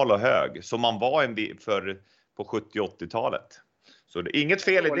smal och hög, som man var på 70-80-talet. Så det är inget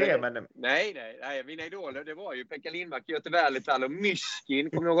fel i det, men... Nej, mina idoler, det var ju Pekka Lindmark, Göte Välital och Myshkin.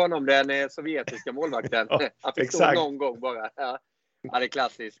 Kommer du ihåg om den sovjetiska målvakten? Han fick stå någon gång bara. Ja, det är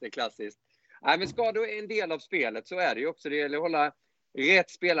klassiskt. Nej, men ska du en del av spelet så är det ju också det gäller att hålla rätt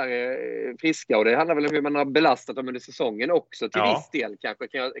spelare friska. Och det handlar väl om hur man har belastat dem under säsongen också. Till viss del kanske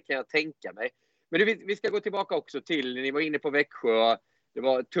kan jag tänka mig. Men vi ska gå tillbaka också till, ni var inne på Växjö. Det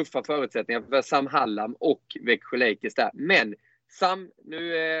var tuffa förutsättningar för Sam Hallam och Växjö Lakers där. Men Sam,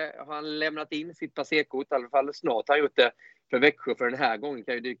 nu har han lämnat in sitt passerkort, i alla fall snart har han gjort det för Växjö för den här gången,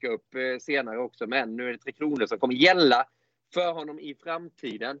 kan ju dyka upp senare också, men nu är det 3 kronor som kommer gälla för honom i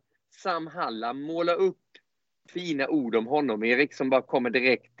framtiden. Sam Hallam, måla upp fina ord om honom, Erik, som bara kommer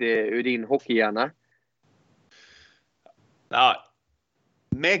direkt ur din hockeyhjärna. Ja,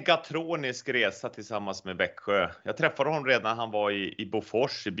 megatronisk resa tillsammans med Växjö. Jag träffade honom redan när han var i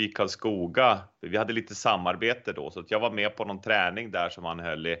Bofors, i BIK Karlskoga. Vi hade lite samarbete då, så att jag var med på någon träning där som han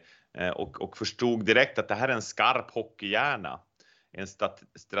höll i, och förstod direkt att det här är en skarp hockeyhjärna. En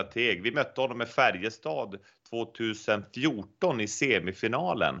strateg. Vi mötte honom med Färjestad 2014 i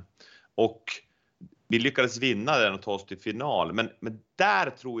semifinalen. Och vi lyckades vinna den och ta oss till final. Men där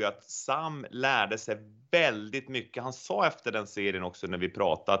tror jag att Sam lärde sig väldigt mycket. Han sa efter den serien också när vi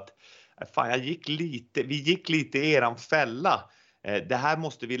pratat, fan, vi gick lite i eran fälla. Det här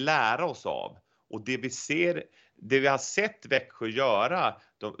måste vi lära oss av. Och det vi har sett Växjö göra,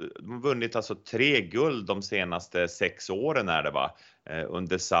 de har vunnit alltså 3 guld de senaste 6 åren är det, va?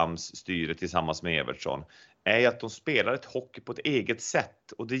 Under Sams styre tillsammans med Evertsson, är att de spelar ett hockey på ett eget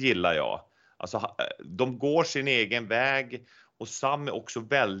sätt, och det gillar jag. Alltså, de går sin egen väg, och Sam är också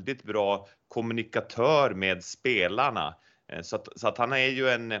väldigt bra kommunikatör med spelarna. Så att han är ju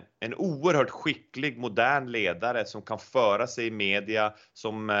en oerhört skicklig modern ledare som kan föra sig i media,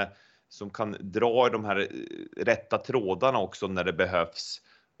 som kan dra i de här rätta trådarna också när det behövs.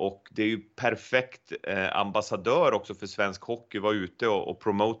 Och det är ju perfekt ambassadör också för svensk hockey, vara ute och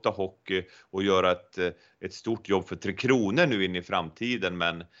promota hockey och göra ett stort jobb för 3 kronor nu in i framtiden.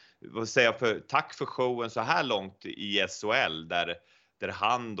 Men vad säger jag, tack för showen så här långt i SHL, där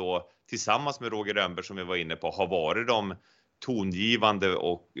han då tillsammans med Roger Rönnberg, som vi var inne på, har varit de tongivande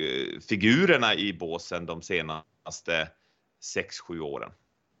och figurerna i båsen de senaste 6-7 åren.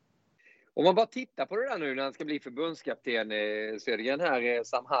 Om man bara tittar på det där nu när han ska bli förbundskapten, Södergren här,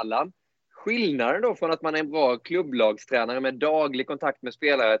 Sam Hallam. Skillnaden då från att man är en bra klubblagstränare med daglig kontakt med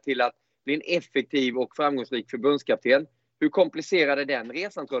spelare till att bli en effektiv och framgångsrik förbundskapten. Hur komplicerad är den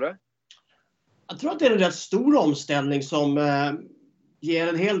resan, tror du? Jag tror att det är en rätt stor omställning som ger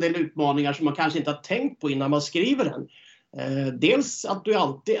en hel del utmaningar som man kanske inte har tänkt på innan man skriver den. Dels att du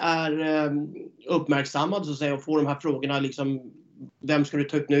alltid är uppmärksammad så att säga, och får de här frågorna liksom, vem ska du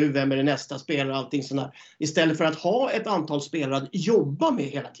ta upp nu, vem är det nästa spelare, allting sånt där. Istället för att ha ett antal spelare att jobba med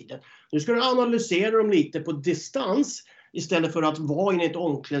hela tiden. Nu ska du analysera dem lite på distans istället för att vara inne i ett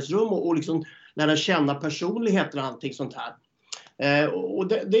omklädningsrum och liksom lära känna personligheter och allting sånt här. Och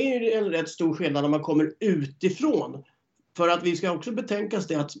det är ju en rätt stor skillnad när man kommer utifrån. För att vi ska också betänkas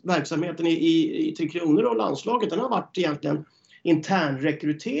det att verksamheten i 3 kronor och landslaget, den har varit egentligen intern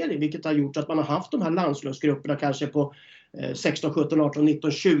rekrytering, vilket har gjort att man har haft de här landslagsgrupperna kanske på 16, 17, 18,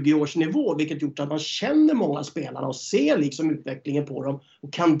 19, 20 års nivå, vilket gjort att man känner många spelare och ser liksom utvecklingen på dem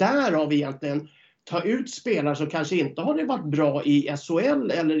och kan därav egentligen ta ut spelare som kanske inte har varit bra i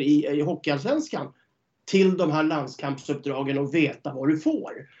SHL eller i Hockeyallsvenskan till de här landskampsuppdragen och veta vad du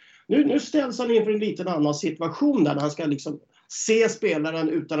får. Nu ställs han inför en liten annan situation där han ska liksom se spelaren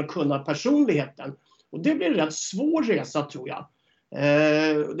utan att kunna personligheten. Och det blir en rätt svår resa, tror jag.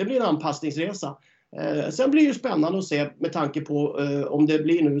 Det blir en anpassningsresa. Sen blir det spännande att se med tanke på om det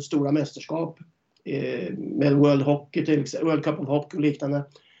blir nu stora mästerskap med World Hockey, till exempel, World Cup of Hockey och liknande.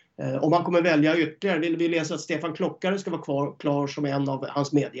 Om man kommer välja ytterligare. Vi läser att Stefan Klockare ska vara klar som en av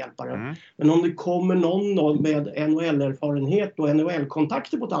hans medhjälpare. Men om det kommer någon med NHL-erfarenhet och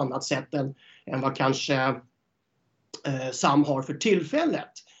NHL-kontakter på ett annat sätt än vad kanske Sam har för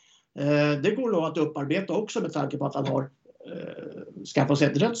tillfället. Det går nog att upparbeta också med tanke på att han har skaffat sig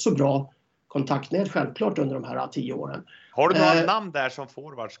ett rätt så bra kontaktnät självklart under de här 10 åren. Har du några namn där som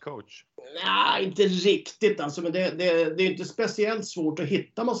forwardscoach? Nej, inte riktigt alltså, men det är inte speciellt svårt att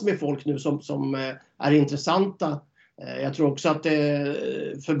hitta massor med folk nu som är intressanta. Jag tror också att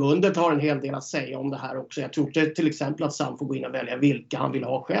förbundet har en hel del att säga om det här också. Jag tror inte till exempel att Sam får gå in och välja vilka han vill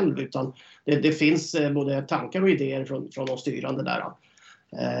ha själv, utan det finns både tankar och idéer från de styrande där.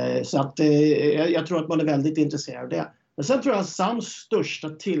 Så att jag tror att man är väldigt intresserad av det. Men sen tror jag att Sams största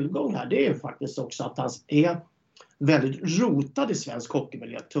tillgång här, det är faktiskt också att han är väldigt rotad i svensk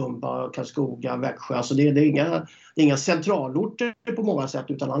hockeymiljö. Tumba, Karlskoga, Växjö. Alltså det är inga centralorter på många sätt,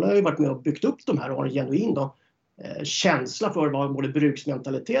 utan han har ju varit med och byggt upp de här och har en genuin känsla för vad både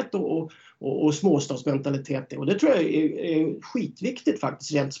bruksmentalitet och småstadsmentalitet är. Och det tror jag är skitviktigt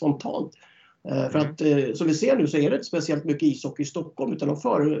faktiskt, rent spontant. För att som vi ser nu så är det inte speciellt mycket ishockey i Stockholm, utan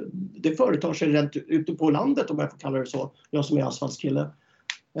det företar sig rent ute på landet, om jag får kalla det så, jag som är asfaltskille.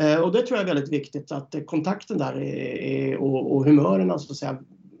 Och det tror jag är väldigt viktigt, att kontakten där och humörerna så att säga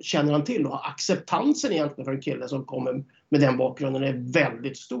känner han till. Och acceptansen egentligen för en kille som kommer med den bakgrunden är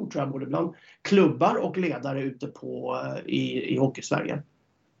väldigt stor, tror jag, både bland klubbar och ledare ute i Hockeysverige.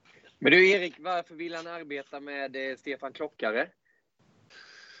 Men du Erik, varför vill han arbeta med Stefan Klockare?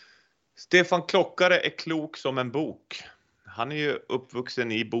 Stefan Klockare är klok som en bok. Han är ju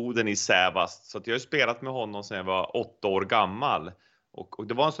uppvuxen i Boden i Sävast, så att jag har spelat med honom sedan jag var 8 år gammal. Och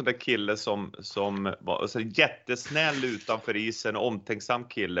det var en sån där kille som var så jättesnäll utanför isen, omtänksam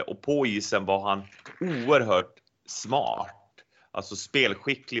kille. Och på isen var han oerhört smart. Alltså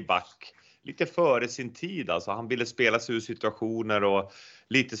spelskicklig back. Lite före sin tid. Alltså han ville spela sig ur situationer, och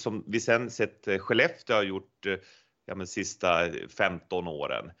lite som vi sen sett Skellefteå har gjort sista 15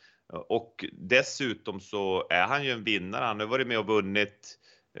 åren. Och dessutom så är han ju en vinnare. Han har varit med och vunnit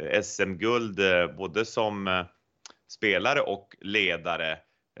SM-guld både som spelare och ledare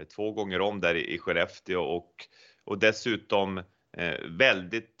 2 gånger om där i Skellefteå, och dessutom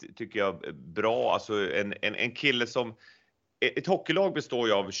väldigt, tycker jag, bra. Alltså en kille som, ett hockeylag består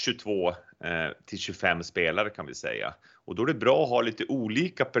ju av 22 till 25 spelare kan vi säga, och då är det bra att ha lite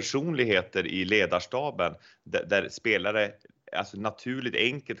olika personligheter i ledarstaben där spelare alltså naturligt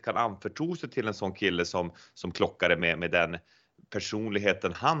enkelt kan anförtro sig till en sån kille som Klockare med den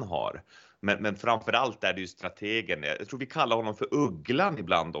personligheten han har. Men framförallt är det ju strategen. Jag tror vi kallar honom för Ugglan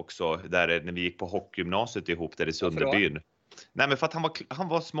ibland också, där när vi gick på hockeygymnasiet ihop där i Sunderbyn. Nej, men för att han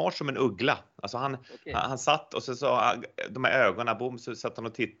var smart som en uggla. Alltså han satt och så de här ögonen, så satt han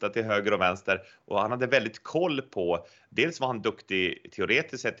och tittade till höger och vänster. Och han hade väldigt koll på, dels var han duktig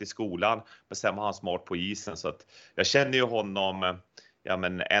teoretiskt sett i skolan, men sen var han smart på isen. Så att jag känner ju honom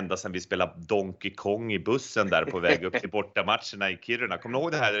ända sedan vi spelade Donkey Kong i bussen där på väg upp till bortamatcherna i Kiruna. Kommer du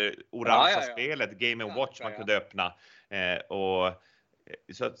ihåg det här orangea spelet, Game & Watch, man kunde öppna?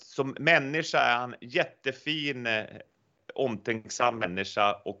 Så att, som människa är han jättefin, omtänksam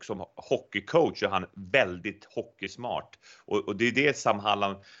människa, och som hockeycoach är han väldigt hockeysmart. Och det är det Sam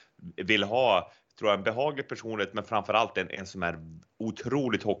Hallam vill ha, tror jag, en behaglig personlighet, men framförallt en som är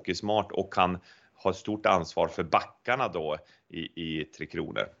otroligt hockeysmart och kan ha stort ansvar för backarna då i Tre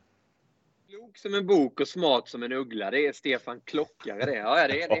Kronor. Klok som en bok och smart som en uggla, det är Stefan Klockare det. Ja,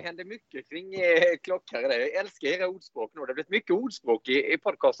 det händer mycket kring Klockare det. Jag älskar era ordspråk nu. Det har blivit mycket ordspråk i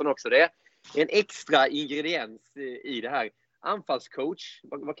podcasten också. Det är en extra ingrediens i det här. Anfallscoach,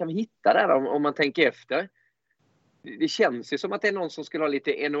 vad kan vi hitta där om man tänker efter? Det känns ju som att det är någon som skulle ha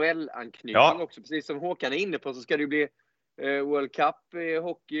lite NHL-anknytning också. Precis som Håkan är inne på, så ska det bli World Cup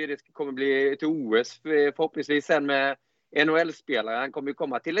hockey. Det kommer bli ett OS förhoppningsvis sen med NHL-spelare. Han kommer ju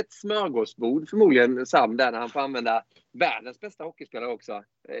komma till ett smörgåsbord förmodligen, Sam, där när han får använda världens bästa hockeyspelare också.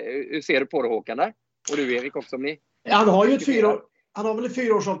 Hur ser du på det, Håkan, där? Och du, Erik, också, om ni... Han har ju han har väl ett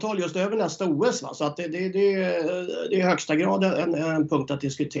 4-årsavtal just över nästa OS, va? Så att det är i högsta grad en punkt att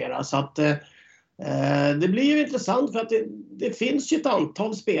diskutera. Så att det blir ju intressant, för att det finns ju ett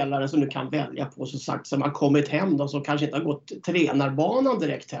antal spelare som du kan välja på, som sagt, som har kommit hem då, som kanske inte har gått tränarbanan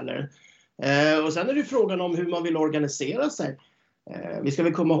direkt heller. Och sen är det frågan om hur man vill organisera sig. Vi ska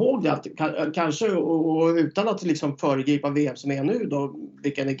väl komma ihåg det, att kanske, och utan att liksom föregripa VM som är nu då,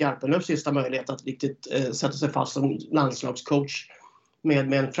 vilken är Garpenlövs sista möjlighet att riktigt sätta sig fast som landslagscoach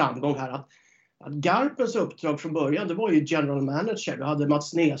med en framgång här, att Garpens uppdrag från början, det var ju general manager. Du hade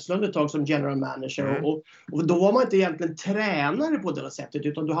Mats Näslund ett tag som general manager, och då var man inte egentligen tränare på det sättet,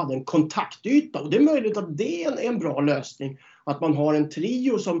 utan du hade en kontaktyta, och det är möjligt att det är en bra lösning, att man har en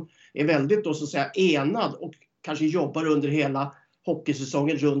trio som är väldigt då, så att säga, enad och kanske jobbar under hela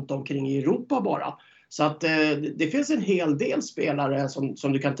hockeysäsongen runt omkring i Europa bara. Så att det finns en hel del spelare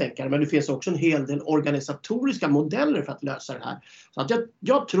som du kan tänka dig, men det finns också en hel del organisatoriska modeller för att lösa det här. Så att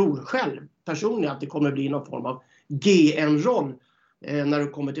jag tror själv personligen att det kommer bli någon form av GM-roll när det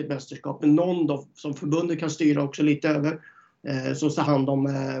kommer till ett mästerskap. Men någon då, som förbundet kan styra också lite över, som tar hand om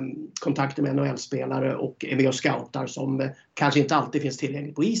kontakter med NHL-spelare och är med och scoutar, som kanske inte alltid finns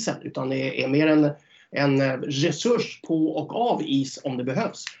tillgänglig på isen, utan är mer en resurs på och av is om det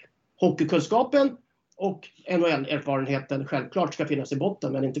behövs. Hockeykunskapen och NHL-erfarenheten självklart ska finnas i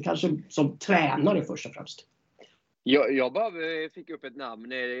botten, men inte kanske som tränare först och främst. Jag bara fick upp ett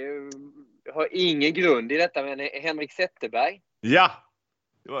namn. Jag har ingen grund i detta, men Henrik Zetterberg. Ja,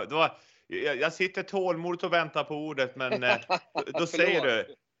 jag sitter tålmodigt och väntar på ordet, men då säger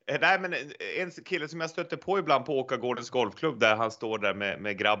du. Nej, men en kille som jag stöter på ibland på Åkargårdens golfklubb, där han står där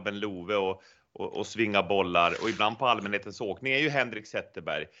med grabben Love och svinga bollar, och ibland på allmänhetens åkning, är ju Henrik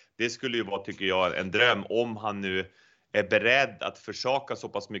Zetterberg. Det skulle ju vara, tycker jag, en dröm, om han nu är beredd att försaka så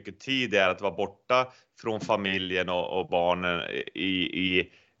pass mycket tid är att vara borta från familjen och barnen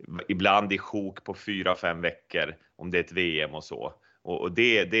ibland i sjok på 4-5 veckor, om det är ett VM och så. Och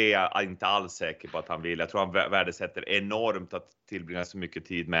det är jag inte alls säker på att han vill. Jag tror han värdesätter enormt att tillbringa så mycket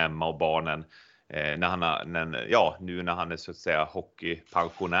tid med Emma och barnen. Nu när han är så att säga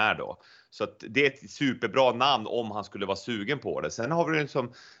hockeypensionär då. Så att det är ett superbra namn om han skulle vara sugen på det. Sen har vi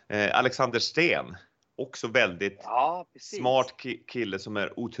liksom Alexander Sten. Också väldigt smart kille som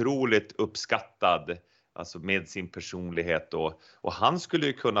är otroligt uppskattad. Alltså med sin personlighet. Och han skulle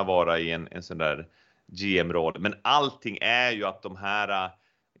ju kunna vara i en sån där GM-roll. Men allting är ju att de här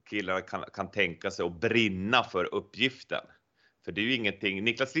killarna kan tänka sig att brinna för uppgiften. För det är ju ingenting.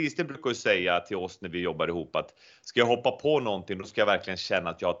 Niklas Lidström brukar ju säga till oss när vi jobbar ihop att ska jag hoppa på någonting, då ska jag verkligen känna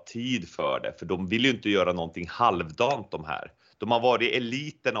att jag har tid för det. För de vill ju inte göra någonting halvdant de här. De har varit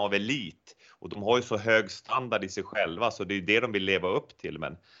eliten av elit. Och de har ju så hög standard i sig själva, så det är ju det de vill leva upp till.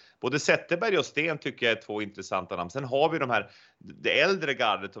 Men både Zetterberg och Sten tycker jag är två intressanta namn. Sen har vi det äldre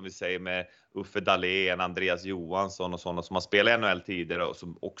gardet som vi säger med Uffe Dahlén, Andreas Johansson och sådana som har spelat i NHL tidigare och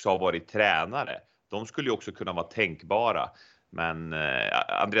som också har varit tränare. De skulle ju också kunna vara tänkbara. Men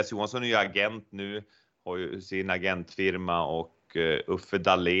Andreas Johansson är ju agent nu, har ju sin agentfirma och Uffe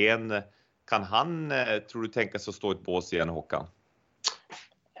Dahlén, kan han, tror du, tänka sig att stå ett bås igen, Håkan?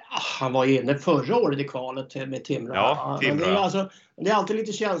 Han var inne förra året i kvalet med Timrå. Ja, Timrå. Det är alltid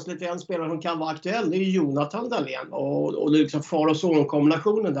lite känsligt. En spelare som kan vara aktuell, det är Jonathan Dahlén. Och det är liksom far och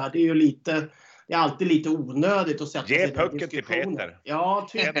son-kombinationen där. Det är ju lite, det är alltid lite onödigt att sätta sig i den pucken till Peter. Ja,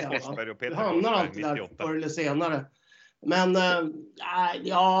 tycker jag. Det hamnar alltid där förr eller senare. Men men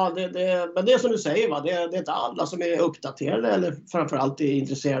det är som du säger, va? Det är inte alla som är uppdaterade eller framförallt är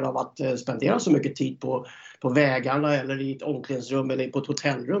intresserade av att spendera så mycket tid på vägarna eller i ett omklädningsrum eller på ett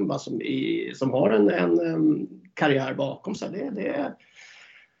hotellrum, va? Som har en karriär bakom sig.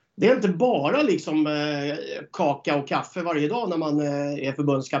 Det är inte bara liksom kaka och kaffe varje dag när man är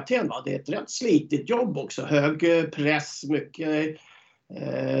förbundskapten, va? Det är ett rätt slitigt jobb också. Hög press, mycket.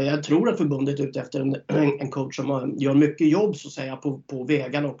 Jag tror att förbundet är ute efter en coach som gör mycket jobb så att säga på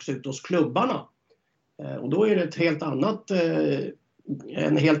vägarna också ute hos klubbarna. Och då är det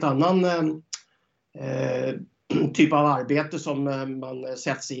en helt annan typ av arbete som man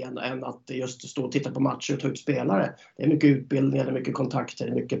sätts i än att just stå och titta på matcher och ta ut spelare. Det är mycket utbildning, det är mycket kontakter,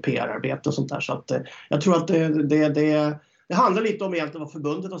 det är mycket PR-arbete och sånt där. Så att jag tror att det handlar lite om egentligen vad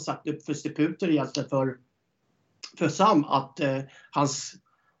förbundet har sagt upp för stiputer egentligen för Sam, att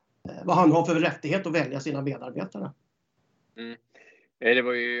vad han har för rättighet att välja sina medarbetare. Det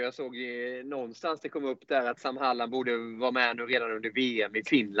var ju, jag såg någonstans det kom upp där att Sam Hallam borde vara med nu redan under VM i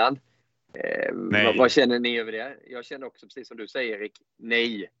Finland. Vad känner ni över det? Jag känner också precis som du säger, Erik,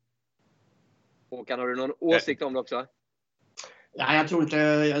 nej. Håkan, har du någon åsikt om det också? Ja, jag tror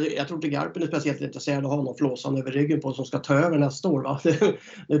inte Garpen är speciellt intresserad av att ha någon flåsan över ryggen på som ska ta över nästa år. Va?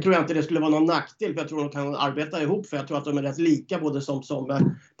 Det tror jag inte det skulle vara någon nackdel, för jag tror de kan arbeta ihop, för jag tror att de är rätt lika både som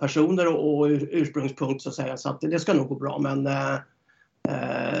personer och ursprungspunkt så att säga. Så att det ska nog gå bra, men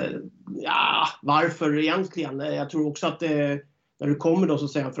varför egentligen? Jag tror också att när du kommer då så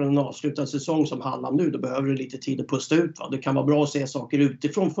att säga från en avslutad säsong som Halland nu, då behöver du lite tid att pusta ut. Va? Det kan vara bra att se saker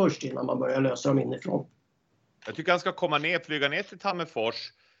utifrån först innan man börjar lösa dem inifrån. Jag tycker han ska flyga ner till Tammerfors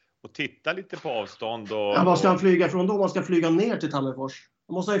och titta lite på avstånd. Var ska han flyga från då? Man ska flyga ner till Tammerfors.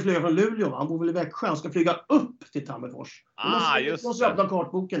 Han måste ju flyga från Luleå, va? Han bor väl i Växjö. Han ska flyga upp till Tammerfors. Måste öppna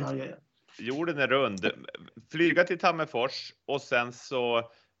kartboken här. Jorden är rund. Flyga till Tammerfors och sen så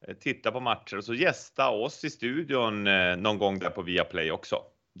titta på matcher och så gästa oss i studion någon gång där på Viaplay också.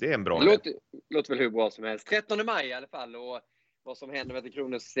 Det är en bra låter väl hur bra som helst. 13 maj i alla fall, och vad som händer med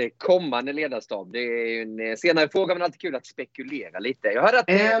Kronors kommande ledarstab. Det är ju en senare fråga, men alltid kul att spekulera lite. Jag hörde att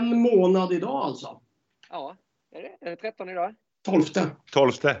en månad idag alltså. Ja, är det 13 idag? 12.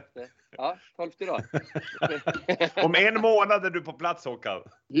 Ja, 12 idag. Om en månad är du på plats, Håkan.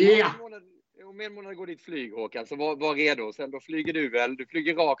 Ja. Om en månad går ditt flyg, Håkan, så var redo. Sen då flyger du väl. Du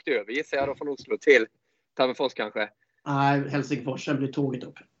flyger rakt över, gissar jag då, från Oslo till Tammerfors kanske. Nej, Helsingfors. Sen blir tåget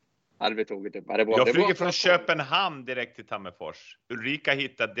upp. Ja, det tåget upp. Ja, det är bra. Jag flyger från Köpenhamn direkt till Tammerfors. Ulrika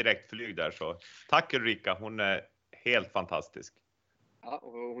hittade direktflyg där, så tack Ulrika. Hon är helt fantastisk. Ja,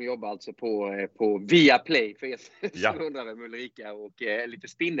 och hon jobbar alltså på Viaplay för er som undrar vem Ulrika, och lite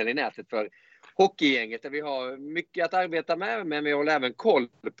spindel i nätet för hockeygänget där vi har mycket att arbeta med, men vi håller även koll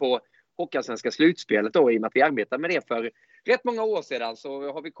på Hockeyallsvenska slutspelet då, i och med att vi arbetar med det för rätt många år sedan.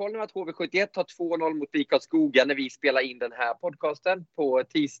 Så har vi koll nu att HV71 har 2-0 mot BIK Skoga när vi spelar in den här podcasten på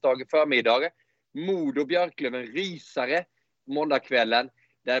tisdag förmiddag. Modo Björklöven rysare måndagskvällen,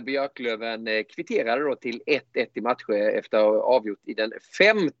 där Björklöven kvitterade då till 1-1 i matcher efter att ha avgjort i den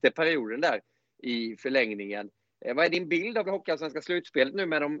 5:e perioden där i förlängningen. Vad är din bild av det Hockeyallsvenska slutspelet nu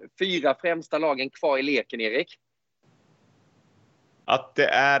med de 4 främsta lagen kvar i leken, Erik? Att det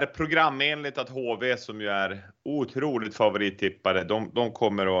är programenligt att HV, som ju är otroligt favorittippare, de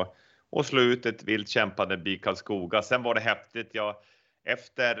kommer att slå ut ett vilt kämpande BIK Karlskoga. Sen var det häftigt.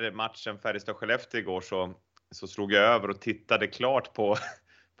 Efter matchen Färjestad-Skellefteå igår så slog jag över och tittade klart på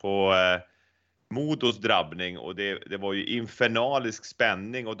Modos drabbning, och det var ju infernalisk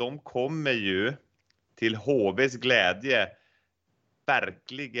spänning, och de kommer ju till HVs glädje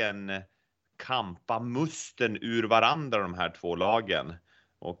verkligen kampa musten ur varandra, de här två lagen.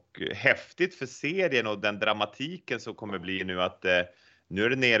 Och häftigt för serien och den dramatiken som kommer bli nu, att nu är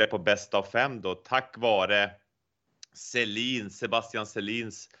det nere på bäst av 5 då, tack vare Sebastian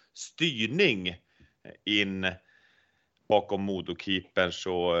Selins styrning in bakom Modo-keepern.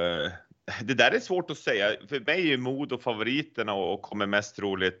 Så det där är svårt att säga. För mig är ju Modo favoriterna och kommer mest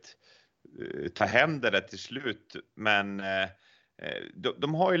troligt ta hem det till slut. Men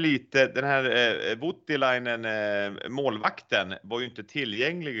de har ju lite, den här Voutilainen, målvakten, var ju inte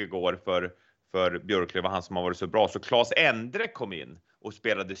tillgänglig igår för Björklöv, han som har varit så bra. Så Claes Endre kom in och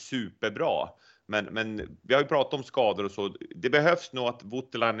spelade superbra. Men vi har ju pratat om skador och så. Det behövs nog att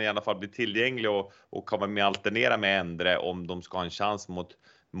Voutilainen i alla fall blir tillgänglig och kan vara med alternera med Endre om de ska ha en chans mot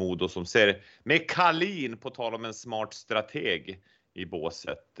Modo, som ser med Kalin, på tal om en smart strateg i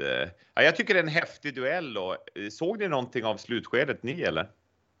båset. Ja, jag tycker det är en häftig duell. Och såg ni någonting av slutskedet, ni eller?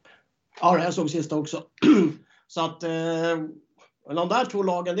 Ja, jag såg sista också. Så att de där två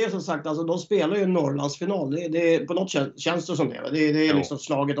lagen, det är som sagt, alltså, de spelar ju en Norrlandsfinal. Det är på något sätt känns det som det. Det är liksom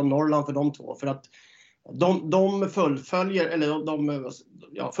slaget om Norrland för de två. För att de fullföljer, eller de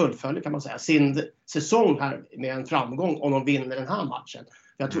fullföljer kan man säga, sin säsong här med en framgång om de vinner den här matchen.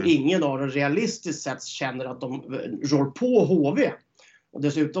 Jag tror ingen av dem realistiskt sett känner att de rår på HV. Och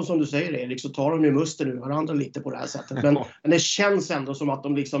dessutom, som du säger Erik, så tar de ju musten ur varandra lite på det här sättet. Men det känns ändå som att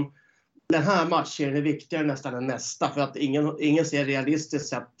de liksom, den här matchen är viktigare nästan än nästa. För att ingen ser realistiskt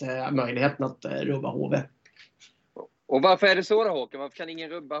sett möjligheten att rubba HV. Och varför är det så då, Håkan? Varför kan ingen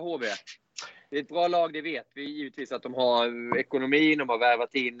rubba HV? Det är ett bra lag, det vet vi givetvis, att de har ekonomin, de har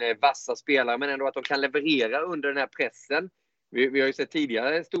värvat in vassa spelare, men ändå att de kan leverera under den här pressen. Vi har ju sett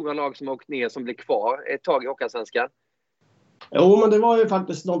tidigare stora lag som har åkt ner som blir kvar ett tag i Hockeyallsvenskan. Jo, men det var ju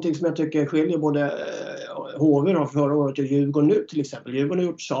faktiskt någonting som jag tycker skiljer både HV då förra året och Djurgården nu till exempel. Djurgården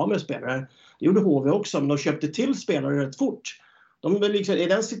har gjort samma spelare. Det gjorde HV också, men de köpte till spelare rätt fort. Liksom, i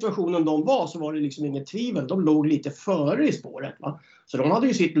den situationen de var så var det liksom inget tvivel. De låg lite före i spåret. Va? Så de hade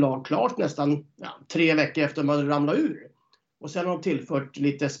ju sitt lag klart nästan 3 veckor efter man ramlade ur. Och sen har de tillfört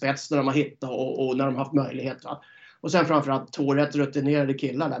lite spets när de har hittat och när de har haft möjlighet. Va? Och sen framförallt 2 rätt rutinerade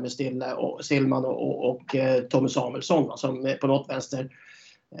killar där med Stillman och Tommy Samuelsson, va? Som på något vänster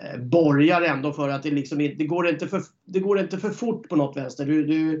borgar ändå för att det liksom det går inte för fort på något vänster.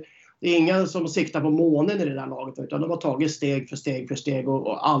 Det är inga som siktar på månen i det där laget, utan de har tagit steg för steg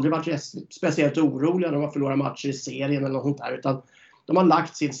och aldrig varit speciellt oroliga när de har förlorat matcher i serien eller något sånt där, utan de har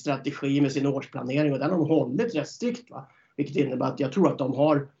lagt sin strategi med sin årsplanering och den har de hållit rätt strikt, va? Vilket innebär att jag tror att de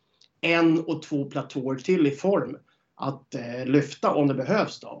har 1 och 2 platåer till i form att lyfta om det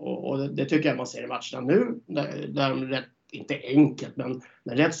behövs då. Och det tycker jag man ser i matcherna nu där de inte enkelt, men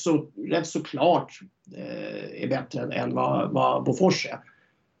rätt så klart är bättre än vad Bofors är.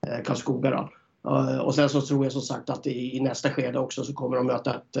 Karlskoga då. Och sen så tror jag som sagt att i nästa skede också så kommer de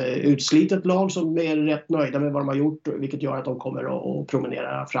möta ett utslitet lag som är rätt nöjda med vad de har gjort, vilket gör att de kommer att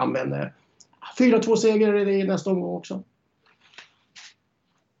promenera fram en 4-2 seger i nästa omgång också.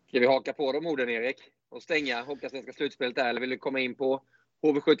 Ska vi haka på de orden, Erik, och stänga Hockeyallsvenska slutspelet där, eller vill du komma in på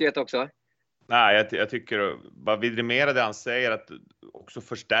HV71 också? Nej, jag tycker bara vidimera det han säger, att också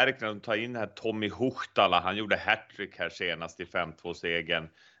förstärka när de tar in här Tommy Huhtala. Han gjorde hattrick här senast i 5-2-segern.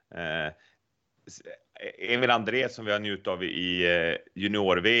 Emil André som vi har njutit av i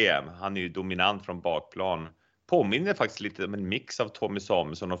junior-VM, han är ju dominant från bakplan. Påminner faktiskt lite om en mix av Tommy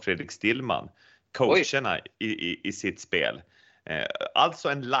Samuelsson och Fredrik Stillman. Coacherna i sitt spel. Alltså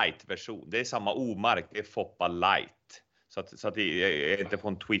en light-version. Det är samma omark, det är Foppa light. Så att jag inte får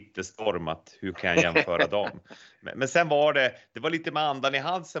en Twitter-storm att hur kan jag jämföra dem. Men sen var det var lite med andan i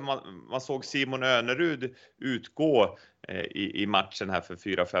halsen. Man såg Simon Önerud utgå i matchen här för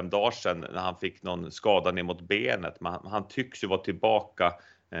 4-5 dagar sedan när han fick någon skada ner mot benet. Men han tycks ju vara tillbaka.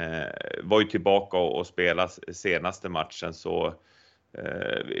 Var ju tillbaka och spela senaste matchen. Så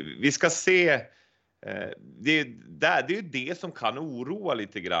vi ska se. Det är ju det som kan oroa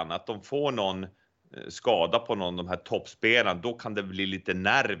lite grann. Att de får någon skada på någon av de här toppspelarna, då kan det bli lite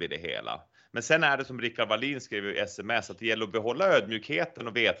nerv i det hela. Men sen är det som Rickard Wallin skrev i SMS, att det gäller att behålla ödmjukheten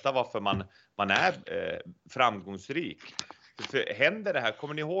och veta varför man är framgångsrik. För händer det här,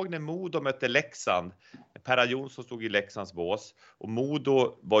 kommer ni ihåg när Modo mötte Leksand Perra Jonsson stod i Leksands bås och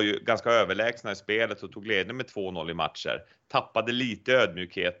Modo var ju ganska överlägsna i spelet och tog ledning med 2-0 i matcher. Tappade lite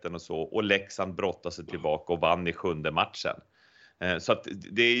ödmjukheten och så, och Leksand brottade sig tillbaka och vann i 7:e matchen. Så att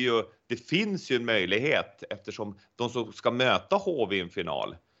det finns ju en möjlighet, eftersom de som ska möta HV i en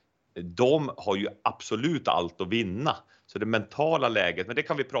final, de har ju absolut allt att vinna. Så det mentala läget, men det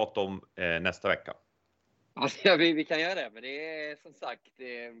kan vi prata om nästa vecka. Ja, vi kan göra det, men det är som sagt,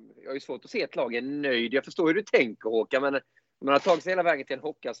 jag är svårt att se ett lag är nöjd. Jag förstår hur du tänker, Håkan, men man har tagit sig hela vägen till en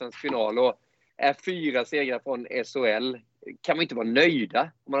Hockeyallsvensk final och är 4 segrar från SHL. Kan man inte vara nöjda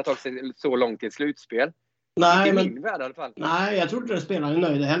om man har tagit sig så långt till slutspel? Nej, men, min värld, i alla fall. Nej, jag tror inte att spelarna är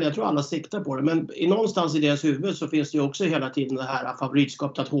nöjda heller. Jag tror alla siktar på det. Men någonstans i deras huvud så finns det ju också hela tiden det här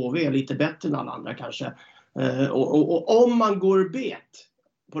favoritskapet att HV är lite bättre än alla andra kanske. Och om man går bet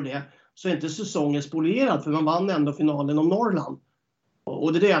på det så är inte säsongen spolierad, för man vann ändå finalen om Norrland.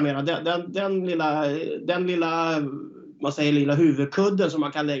 Och det är det jag menar. Den lilla man säger lilla huvudkudden som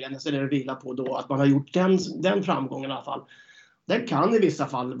man kan lägga nästan det vila på då, att man har gjort den framgången i alla fall. Den kan i vissa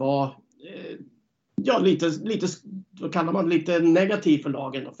fall vara lite vad kallar man, lite negativ för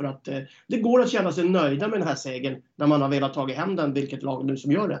lagen då, för att det går att känna sig nöjda med den här segern när man har velat ta hem den, vilket lag nu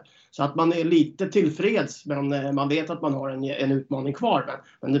som gör det. Så att man är lite tillfreds, men man vet att man har en utmaning kvar,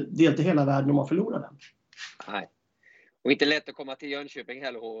 men det är inte hela världen om man förlorar den. Nej. Och inte lätt att komma till Jönköping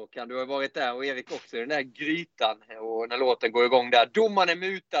heller, Håkan. Du har varit där, och Erik också, i den där grytan, och när låten går igång där. Domaren är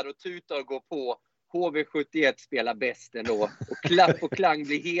mutad och tutar och går på. HV71 spelar bäst ändå. Och klapp och klang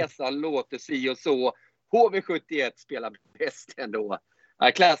blir hesa, låter si och så. HV71 spelar bäst ändå.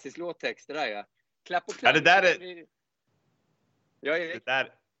 Ja, klassisk låttext det där, ja. Klapp och klang. Ja, det där är... Ja, Erik.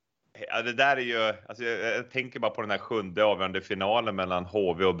 Det där är ju... Alltså, jag tänker bara på den här 7:e avgörande finalen mellan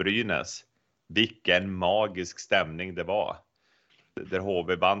HV och Brynäs. Vilken magisk stämning det var. Där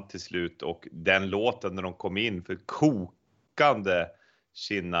HV vann till slut, och den låten när de kom in för kokande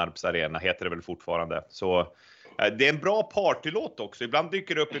Kinnarps arena heter det väl fortfarande. Så det är en bra partylåt också. Ibland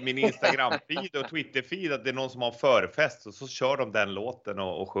dyker det upp i min Instagram-feed och Twitter-feed att det är någon som har förfest, och så kör de den låten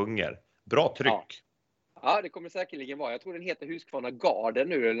och sjunger. Bra tryck. Ja, det kommer säkerligen vara. Jag tror den heter Husqvarna Garden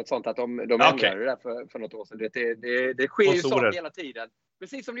nu eller något sånt, att de ändrade det där för något år sedan. Det sker ju så hela tiden.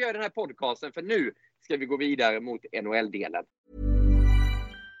 Precis som det gör i den här podcasten, för nu ska vi gå vidare mot NHL-delen.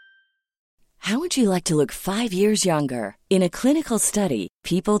 How would you like to look 5 years younger? In a clinical study,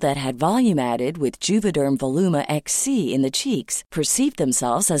 people that had volume added with Juvederm Voluma XC in the cheeks perceived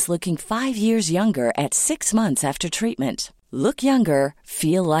themselves as looking 5 years younger at 6 months after treatment. Look younger,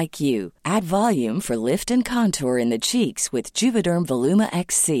 feel like you. Add volume for lift and contour in the cheeks with Juvederm Voluma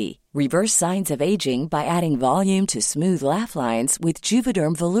XC. Reverse signs of aging by adding volume to smooth laugh lines with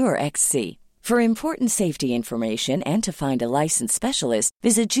Juvederm Volure XC. For important safety information and to find a licensed specialist,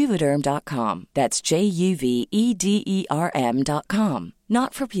 visit Juvederm.com. That's JUVEDERM.com.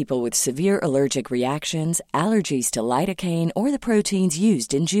 Not for people with severe allergic reactions, allergies to lidocaine, or the proteins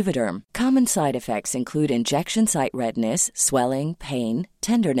used in Juvederm. Common side effects include injection site redness, swelling, pain,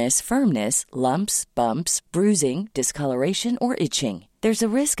 tenderness, firmness, lumps, bumps, bruising, discoloration, or itching. There's a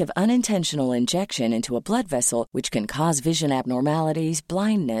risk of unintentional injection into a blood vessel, which can cause vision abnormalities,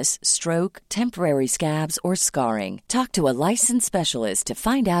 blindness, stroke, temporary scabs, or scarring. Talk to a licensed specialist to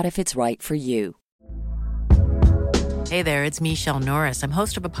find out if it's right for you. Hey there, it's Michelle Norris. I'm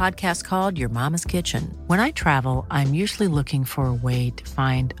host of a podcast called Your Mama's Kitchen. When I travel, I'm usually looking for a way to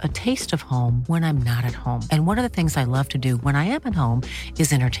find a taste of home when I'm not at home. And one of the things I love to do when I am at home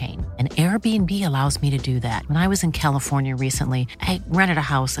is entertain. And Airbnb allows me to do that. When I was in California recently, I rented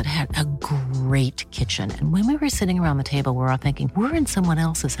a house that had a great kitchen. And when we were sitting around the table, we're all thinking, we're in someone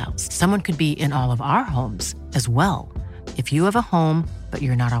else's house. Someone could be in all of our homes as well. If you have a home, but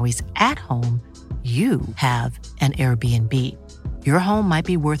you're not always at home, you have an Airbnb. Your home might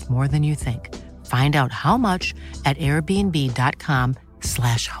be worth more than you think. Find out how much at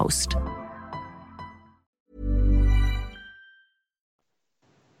airbnb.com/host.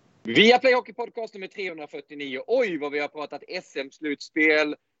 Viaplay Hockey Podcast nummer 349. Oj, vad vi har pratat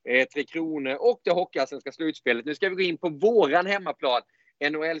SM-slutspel, Tre Kronor och det hockeyallsvenska slutspelet. Nu ska vi gå in på våran hemmaplan,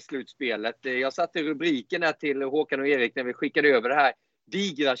 NHL-slutspelet. Jag satte rubriken här till Håkan och Erik när vi skickade över det här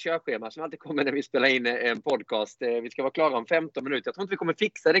digra körschema som alltid kommer när vi spelar in en podcast. Vi ska vara klara om 15 minuter. Jag tror inte vi kommer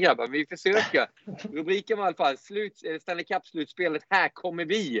fixa det, grabbar, men vi försöker. Rubriken var i alla fall Stanley Cup-slutspelet. Här kommer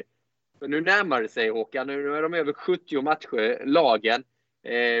vi. För nu närmar det sig, Håkan. Nu är de över 70 matcher, lagen.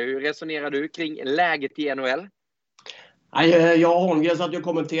 Hur resonerar du kring läget i NHL? Jag och Holmgren satt och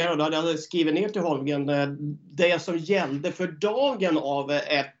kommenterade, och då hade jag skrivit ner till Holmgren det som gällde för dagen av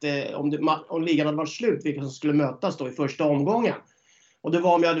om ligan hade varit slut, vilka som skulle mötas då i första omgången. Och det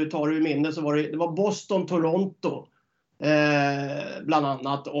var, om jag nu tar det ur minne, så var det var Boston-Toronto bland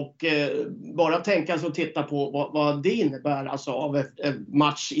annat. Och bara tänka så och titta på vad det innebär alltså av en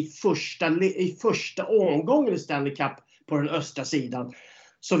match i första omgången i Stanley Cup på den östra sidan.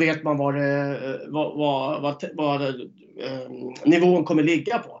 Så vet man vad nivån kommer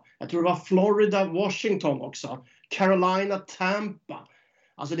ligga på. Jag tror det var Florida, Washington också. Carolina, Tampa.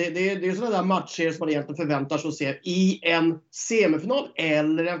 Alltså det är sådana där matcher som man egentligen förväntar sig att se i en semifinal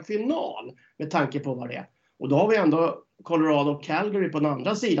eller en final. Med tanke på vad det är. Och då har vi ändå Colorado och Calgary på den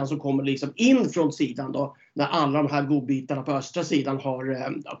andra sidan som kommer liksom in från sidan då. När alla de här godbitarna på östra sidan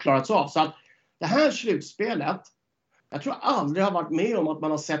har klarats av. Så att det här slutspelet, jag tror aldrig har varit med om att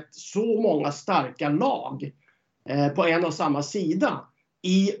man har sett så många starka lag på en och samma sida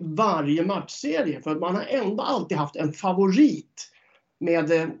i varje matchserie. För man har ändå alltid haft en favorit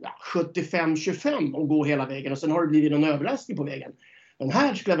med 75-25 och gå hela vägen. Och sen har det blivit en överraskning på vägen. Men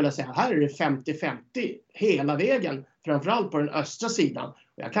här skulle jag vilja säga, här är det 50-50 hela vägen. Framförallt på den östra sidan.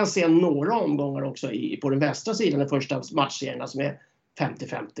 Och jag kan se några omgångar också på den västra sidan, den första matchserierna som är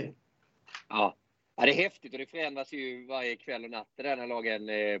 50-50. Ja. Ja, det är häftigt och det förändras ju varje kväll och natt där när lagen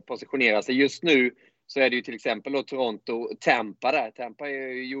positionerar sig. Just nu så är det ju till exempel då Toronto, Tampa där. Tampa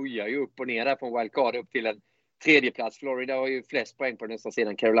jojar ju upp och ner där från wildcard upp till en tredje plats. Florida har ju flest poäng på nästa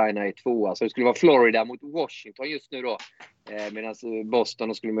sidan. Carolina är 2. Så det skulle vara Florida mot Washington just nu då. Medan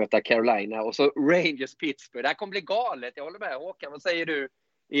Boston skulle möta Carolina. Och så Rangers Pittsburgh. Det här kommer bli galet. Jag håller med Håkan. Vad säger du,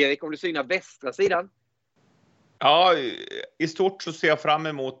 Erik, om du synar västra sidan? Ja, i stort så ser jag fram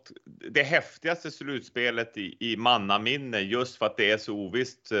emot det häftigaste slutspelet i mannaminne, just för att det är så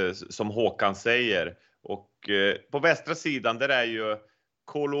ovisst som Håkan säger. Och på västra sidan där är ju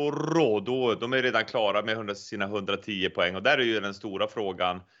Colorado, de är redan klara med sina 110 poäng. Och där är ju den stora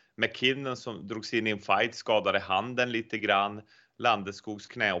frågan. McKinnon som drogs in i en fight, skadade handen lite grann. Landeskogs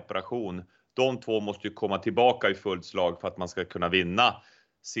knäoperation. De två måste ju komma tillbaka i fullt slag för att man ska kunna vinna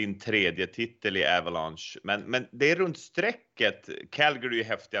sin tredje titel i Avalanche. Men det är runt strecket. Calgary är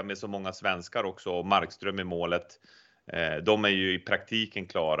häftiga med så många svenskar också. Och Markström i målet. De är ju i praktiken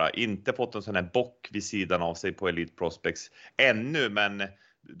klara. Inte fått en sån här bock vid sidan av sig på Elite Prospects ännu. Men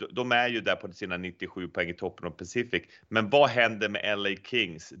de är ju där på sina 97 poäng i toppen av Pacific. Men vad händer med LA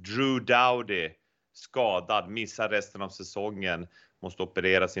Kings? Drew Doughty skadad. Missar resten av säsongen. Måste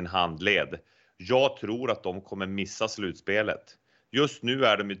operera sin handled. Jag tror att de kommer missa slutspelet. Just nu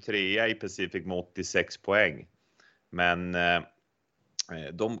är de ju 3 i Pacific med 86 poäng. Men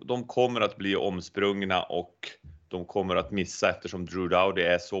de kommer att bli omsprungna och de kommer att missa eftersom Drew Doughty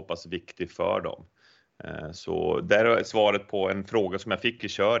är så pass viktig för dem. Så där är svaret på en fråga som jag fick i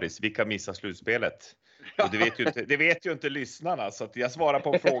Köris. Vilka missar slutspelet? Och det vet ju inte lyssnarna, så att jag svarar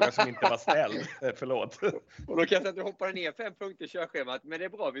på en fråga som inte var ställd. Förlåt. Och då kan jag säga att du hoppar ner 5 punkter i körschemat. Men det är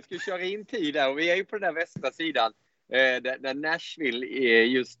bra, vi ska köra in tid där. Och vi är ju på den där västra sidan. Där Nashville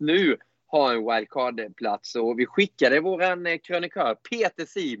just nu har en wildcard-plats. Och vi skickade våran krönikör Peter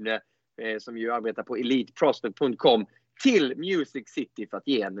Sivne, som ju arbetar på eliteprospect.com, till Music City för att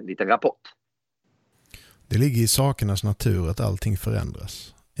ge en liten rapport. Det ligger i sakernas natur att allting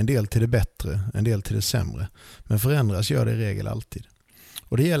förändras. En del till det bättre, en del till det sämre. Men förändras gör det i regel alltid.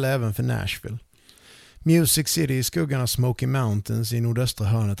 Och det gäller även för Nashville. Music City i skuggan av Smoky Mountains i nordöstra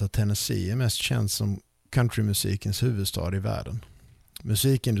hörnet av Tennessee är mest känd som countrymusikens huvudstad i världen.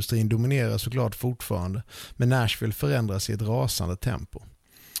 Musikindustrin dominerar såklart fortfarande, men Nashville förändras i ett rasande tempo.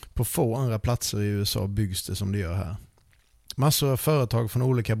 På få andra platser i USA byggs det som det gör här. Massor av företag från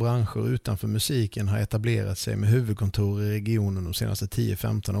olika branscher utanför musiken har etablerat sig med huvudkontor i regionen de senaste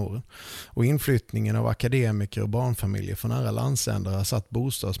 10-15 åren. Och inflyttningen av akademiker och barnfamiljer från andra landsändar har satt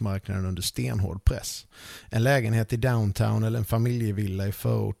bostadsmarknaden under stenhård press. En lägenhet i downtown eller en familjevilla i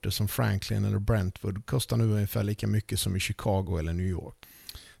förorter som Franklin eller Brentwood kostar nu ungefär lika mycket som i Chicago eller New York.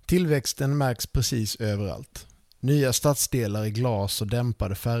 Tillväxten märks precis överallt. Nya stadsdelar i glas och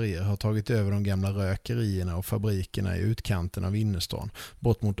dämpade färger har tagit över de gamla rökerierna och fabrikerna i utkanten av innerstan,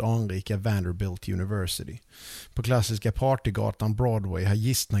 bort mot anrika Vanderbilt University. På klassiska partygatan Broadway har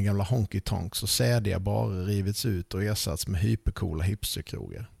gistna gamla honky-tonks och sädiga barer rivits ut och ersatts med hypercoola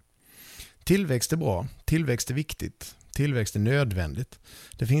hipsterkrogar. Tillväxt är bra, tillväxt är viktigt, tillväxt är nödvändigt.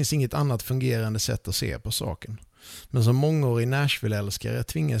 Det finns inget annat fungerande sätt att se på saken. Men som mångårig Nashville-älskare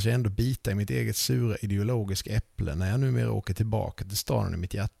tvingas jag ändå bita i mitt eget sura ideologiska äpple när jag numera åker tillbaka till staden i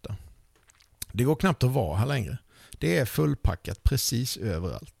mitt hjärta. Det går knappt att vara här längre. Det är fullpackat precis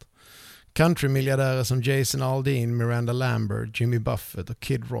överallt. Countrymiljardärer som Jason Aldean, Miranda Lambert, Jimmy Buffett och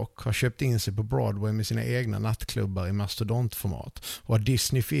Kid Rock har köpt in sig på Broadway med sina egna nattklubbar i mastodontformat och har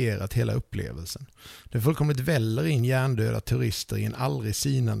disneyfierat hela upplevelsen. Det fullkomligt väller in hjärndöda turister i en aldrig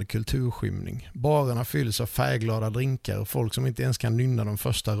sinande kulturskymning. Barerna fylls av färgglada drinkar och folk som inte ens kan nynna de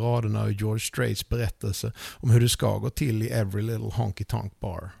första raderna ur George Straits berättelse om hur det ska gå till i Every Little Honky Tonk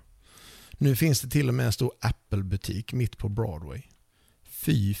Bar. Nu finns det till och med en stor Apple-butik mitt på Broadway.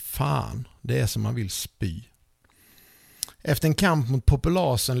 Fy fan, det är som man vill spy. Efter en kamp mot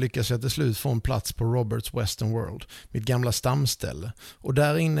populasen lyckas jag till slut få en plats på Roberts Western World, mitt gamla stamställe, och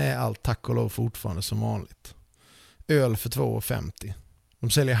där inne är allt tack och lov fortfarande som vanligt. Öl för 2,50. De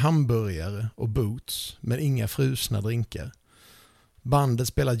säljer hamburgare och boots, men inga frusna drinkar. Bandet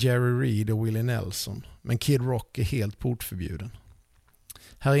spelar Jerry Reed och Willie Nelson, men Kid Rock är helt portförbjuden.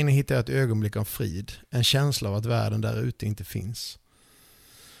 Här inne hittar jag ett ögonblick av frid, en känsla av att världen där ute inte finns.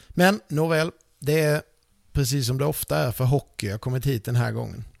 Men nåväl, det är precis som det ofta är för hockey jag kommit hit den här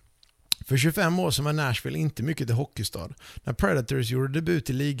gången. För 25 år sedan var Nashville inte mycket till hockeystad. När Predators gjorde debut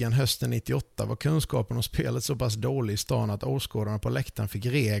i ligan hösten 98 var kunskapen om spelet så pass dålig i stan att åskådarna på läktaren fick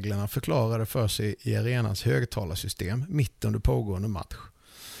reglerna förklarade för sig i arenans högtalarsystem mitt under pågående match.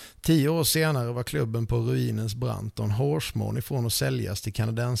 10 år senare var klubben på ruinens brant och en hårsmån ifrån att säljas till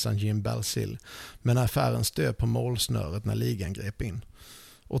kanadensaren Jim Balsill, men affären stöd på målsnöret när ligan grep in.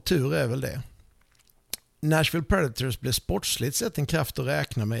 Och tur är väl det. Nashville Predators blev sportsligt sett en kraft att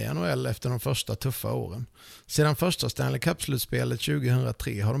räkna med i NHL efter de första tuffa åren. Sedan första Stanley Cup-slutspelet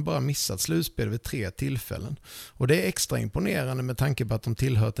 2003 har de bara missat slutspel vid 3 tillfällen. Och det är extra imponerande med tanke på att de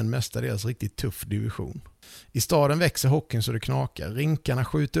tillhört en mestadels riktigt tuff division. I staden växer hockeyn så det knakar. Rinkarna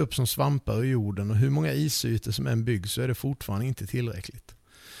skjuter upp som svampar ur jorden och hur många isytor som än byggs så är det fortfarande inte tillräckligt.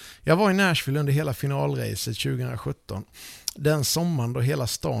 Jag var i Nashville under hela finalracet 2017. Den sommaren då hela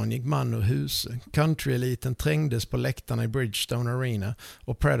stan gick man ur hus. Countryeliten trängdes på läktarna i Bridgestone Arena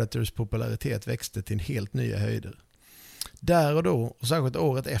och Predators popularitet växte till helt nya höjder. Där och då, och särskilt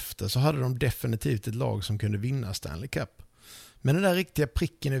året efter, så hade de definitivt ett lag som kunde vinna Stanley Cup. Men den där riktiga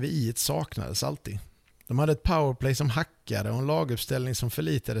pricken över i saknades alltid. De hade ett powerplay som hackade och en laguppställning som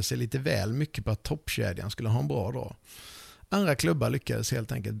förlitade sig lite väl mycket på att toppkedjan skulle ha en bra dag. Andra klubbar lyckades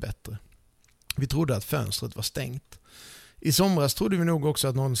helt enkelt bättre. Vi trodde att fönstret var stängt. I somras trodde vi nog också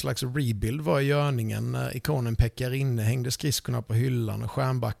att någon slags rebuild var i görningen när ikonen Pekka-Rinne hängde skridskorna på hyllan och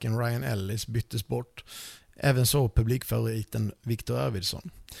stjärnbacken Ryan Ellis byttes bort. Även så publikfavoriten Victor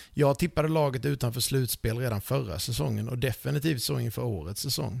Arvidsson. Jag tippade laget utanför slutspel redan förra säsongen och definitivt så inför årets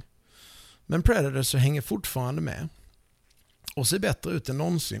säsong. Men Predators så hänger fortfarande med och ser bättre ut än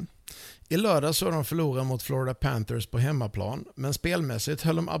någonsin. I lördag så de förlorade mot Florida Panthers på hemmaplan, men spelmässigt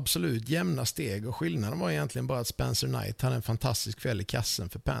höll de absolut jämna steg och skillnaden var egentligen bara att Spencer Knight hade en fantastisk kväll i kassen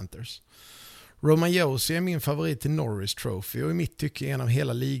för Panthers. Roman Josi är min favorit till Norris Trophy och i mitt tycke en av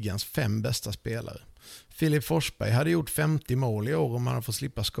hela ligans 5 bästa spelare. Filip Forsberg hade gjort 50 mål i år om man har fått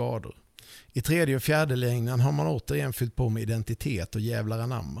slippa skador. I tredje och fjärde linjen har man återigen fyllt på med identitet och jävlar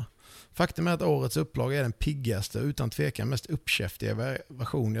anamma. Faktum är att årets upplag är den piggaste och utan tvekan mest uppkäftiga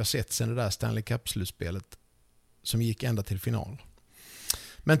version jag sett sedan det där Stanley Cup-slutspelet som gick ända till final.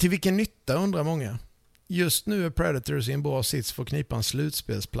 Men till vilken nytta undrar många? Just nu är Predators i en bra sits för att knipa en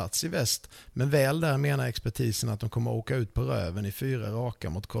slutspelsplats i väst, men väl där menar expertisen att de kommer att åka ut på röven i 4 raka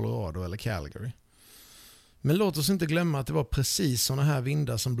mot Colorado eller Calgary. Men låt oss inte glömma att det var precis såna här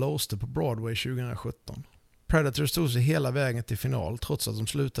vindar som blåste på Broadway 2017. Predators tog sig hela vägen till final trots att de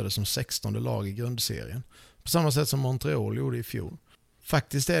slutade som 16:e lag i grundserien. På samma sätt som Montreal gjorde i fjol.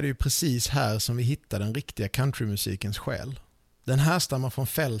 Faktiskt är det ju precis här som vi hittar den riktiga countrymusikens själ. Den här stammar från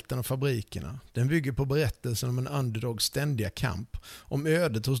fälten och fabrikerna. Den bygger på berättelsen om en underdogs ständiga kamp. Om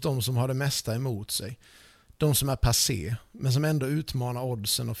ödet hos de som har det mesta emot sig. De som är passé, men som ändå utmanar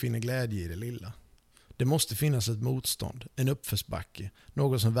oddsen och finner glädje i det lilla. Det måste finnas ett motstånd, en uppförsbacke,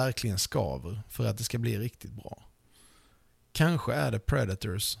 något som verkligen skaver för att det ska bli riktigt bra. Kanske är det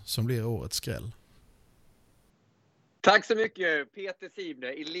Predators som blir årets skräll. Tack så mycket Peter Sibne,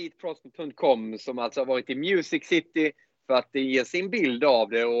 eliteprospect.com, som alltså har varit i Music City för att ge sin bild av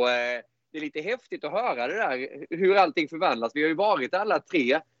det. Och det är lite häftigt att höra det där, hur allting förvandlas. Vi har ju varit alla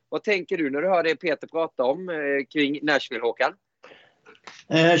 3. Vad tänker du när du hör det Peter prata om kring Nashville, Håkan?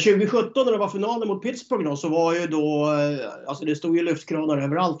 2017 när det var finalen mot Pittsburgh då, så var ju då, alltså det stod ju lyftkranar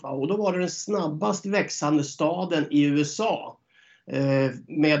överallt, va? Och då var det den snabbast växande staden i USA.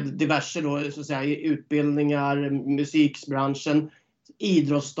 Med diverse då, så att säga, utbildningar, musikbranschen.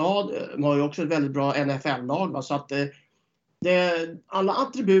 Idrottsstad har ju också ett väldigt bra NFL-lag, va? Så att alla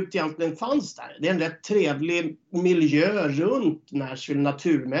attribut egentligen fanns där. Det är en rätt trevlig miljö runt Nashville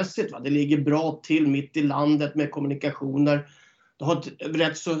naturmässigt. Va? Det ligger bra till mitt i landet med kommunikationer. Det har ett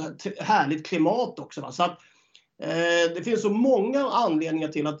rätt så härligt klimat också. Va? Så att, det finns så många anledningar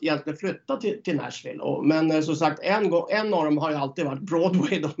till att egentligen flytta till Nashville. Men som sagt, en av dem har ju alltid varit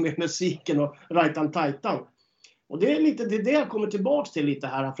Broadway då, med musiken och Rajtan Tajtan. Och det är det jag kommer tillbaka till lite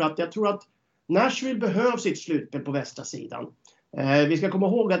här. För att jag tror att Nashville behöver sitt slutspel på västra sidan. Vi ska komma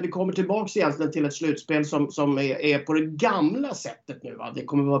ihåg att vi kommer tillbaka egentligen till ett slutspel som är på det gamla sättet nu. Va? Det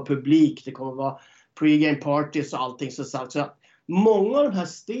kommer vara publik, det kommer vara pre-game parties och allting så sagt. Så många av de här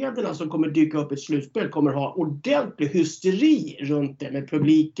städerna som kommer dyka upp i ett slutspel kommer ha ordentlig hysteri runt det med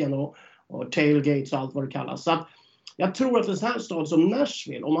publiken och tailgates och allt vad det kallas. Så att jag tror att en sån här stad som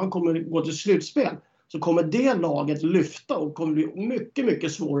Nashville, om man kommer gå till slutspel, så kommer det laget lyfta och kommer bli mycket,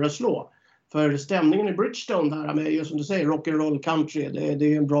 mycket svårare att slå. För stämningen i Bridgestone där med, som du säger, rock'n'roll country, det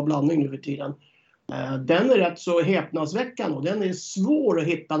är en bra blandning nu för tiden. Den är rätt så häpnadsväckande och den är svår att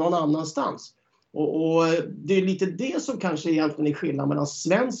hitta någon annanstans. Och det är lite det som kanske egentligen är skillnad mellan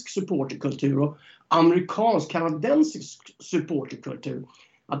svensk supporterkultur och amerikansk, kanadensisk supporterkultur.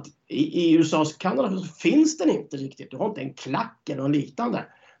 Att i USAs Kanada finns den inte riktigt. Du har inte en klack eller något liknande.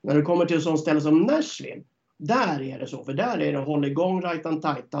 När du kommer till en sån ställe som Nashville, där är det så. För där är det håll igång Rajtan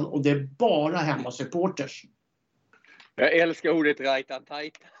Tajtan och det är bara hemmasupporters. Jag älskar ordet Rajtan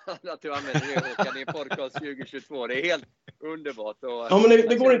Tajtan. Att du använder det, Håkan, i podcast 2022. Det är helt underbart. Ja, men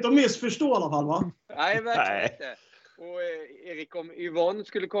det går inte att missförstå i alla fall, va? Nej, verkligen inte. Och Erik, om Yvonne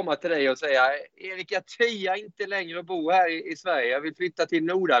skulle komma till dig och säga: Erik, jag tyar inte längre att bo här i Sverige. Jag vill flytta till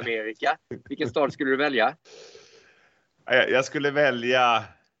Nordamerika. Vilken stad skulle du välja? Jag skulle välja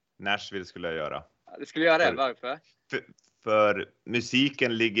Nashville, skulle jag göra. Du skulle göra det, varför? För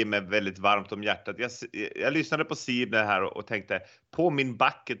musiken ligger mig väldigt varmt om hjärtat. Jag lyssnade på Siebner här och tänkte, på min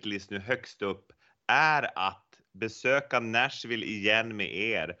bucket list nu högst upp är att besöka Nashville igen med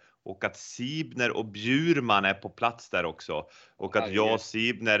er. Och att Siebner och Bjurman är på plats där också. Och att jag och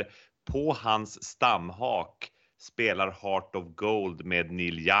Siebner på hans stamhak spelar Heart of Gold med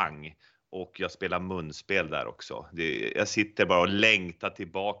Neil Young. Och jag spelar munspel där också. Jag sitter bara och längtar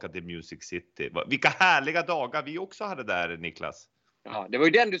tillbaka till Music City. Vilka härliga dagar vi också hade där, Niklas. Ja, det var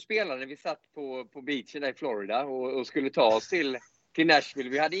ju den du spelade när vi satt på beachen där i Florida och skulle ta oss till Nashville.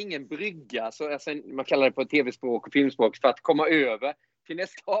 Vi hade ingen brygga, så alltså, man kallar det på tv-språk och filmspråk, för att komma över till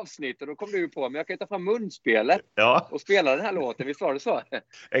nästa avsnitt. Och då kom du på, men jag kan ju ta fram munspelet och spela den här låten. Visst var det så?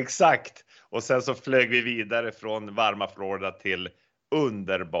 Exakt. Och sen så flög vi vidare från varma Florida till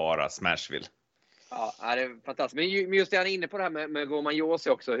underbara Smashville. Ja, det är fantastiskt. Men just det, han är inne på det här med Roman Josi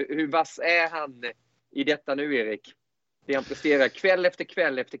också. Hur vass är han i detta nu, Erik? Det han presterar kväll efter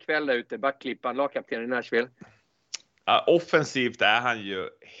kväll efter kväll där ute. Backklippan, lagkapten i Nashville. Ja, offensivt är han ju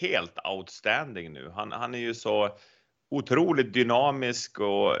helt outstanding nu. Han är ju så otroligt dynamisk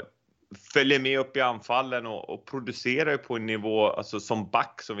och följer med upp i anfallen och producerar på en nivå, alltså som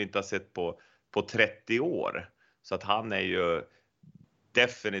back, som vi inte har sett på 30 år. Så att han är ju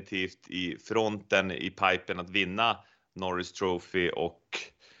definitivt i fronten i pipen att vinna Norris Trophy, och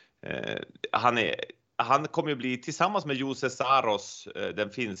han kommer ju bli, tillsammans med Juuse Saros, den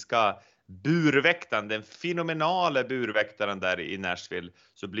finska burväktaren, den fenomenala burväktaren där i Nashville,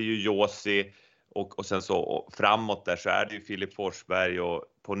 så blir ju Josi, och sen så framåt där så är det ju Filip Forsberg och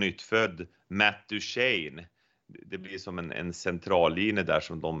på nyttfödd Matt Duchene. Det blir som en centrallinje där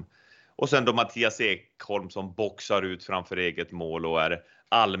som de. Och sen då Mattias Ekholm som boxar ut framför eget mål och är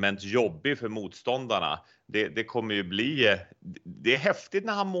allmänt jobbig för motståndarna. Det kommer ju bli, det är häftigt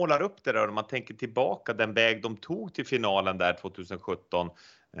när han målar upp det där, och man tänker tillbaka den väg de tog till finalen där 2017,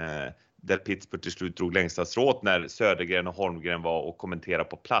 där Pittsburgh till slut drog längsta strået när Södergren och Holmgren var och kommenterade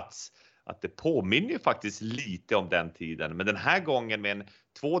på plats. Att det påminner ju faktiskt lite om den tiden, men den här gången med en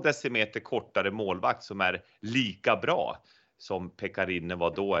 2 decimeter kortare målvakt som är lika bra som Pekarinne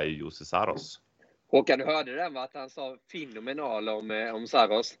var då, är Juuse Saros. Håkan, du hörde den, va? Att han sa fenomenal om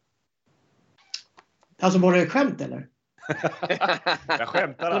Saros. Alltså, var det skämt eller? Jag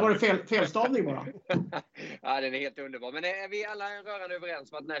skämtar. Eller var det felstavning bara? Ja, den är helt underbar. Men är vi alla rörande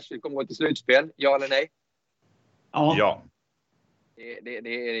överens om att Nashville kommer till slutspel? Ja eller nej? Ja. Det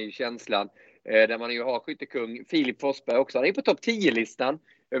är ju känslan. Där man ju har skyttekung Filip Forsberg också. Han är på topp 10-listan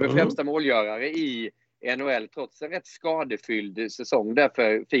över främsta målgörare i NHL, trots en rätt skadefylld säsong där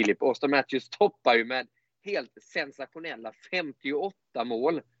för Filip. Auston Matthews toppar ju med helt sensationella 58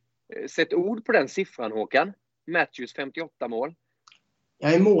 mål. Sätt ord på den siffran, Håkan. Matthews 58 mål.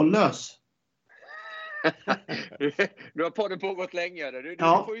 Jag är mållös. Du har podden pågått länge. Du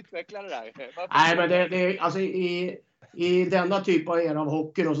får utveckla det där. Nej, men det alltså i denna typ av era av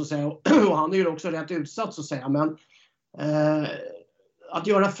hockey då, så säga, och han är ju också rätt utsatt så att säga, men att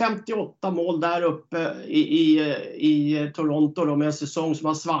göra 58 mål där uppe i Toronto då, med en säsong som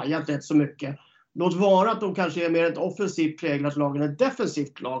har svajat rätt så mycket. Låt vara att de kanske är mer ett offensivt präglat lag än ett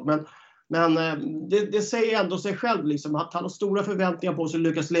defensivt lag, men det säger ändå sig själv liksom, att han har stora förväntningar på sig och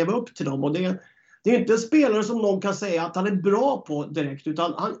lyckas leva upp till dem. Och det är inte en spelare som någon kan säga att han är bra på direkt,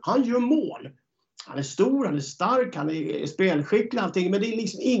 utan han gör mål. Han är stor, han är stark, han är spelskicklig allting, men det är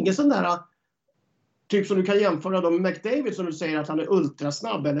liksom ingen sån där typ som du kan jämföra med McDavid, som du säger att han är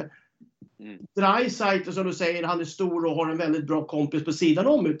ultrasnabb, eller Draisaitl som du säger han är stor och har en väldigt bra kompis på sidan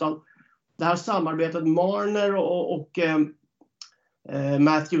om, utan det här samarbetet Marner och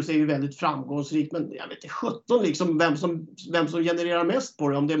Matthews är ju väldigt framgångsrikt, men jag vet inte 17 liksom vem som genererar mest på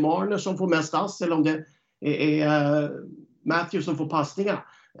det, om det är Marner som får mest ass eller om det är Matthews som får passningar.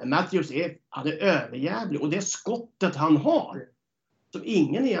 Matthews han är överjävlig, och det skottet han har som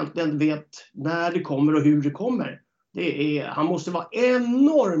ingen egentligen vet när det kommer och hur det kommer. Han måste vara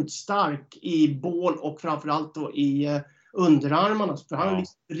enormt stark i bål och framförallt då i underarmarna. För han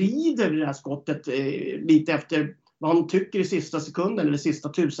liksom rider det här skottet lite efter vad han tycker i sista sekunden eller sista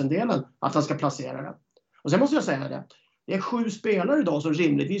tusendelen att han ska placera det. Och sen måste jag säga det är 7 spelare idag som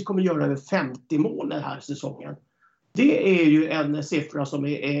rimligtvis kommer göra över 50 mål den här säsongen. Det är ju en siffra som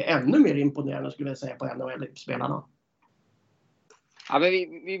är ännu mer imponerande skulle jag säga på NHL-spelarna. Ja, men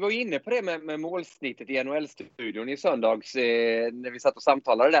vi var inne på det med målsnittet i NHL-studion i söndags när vi satt och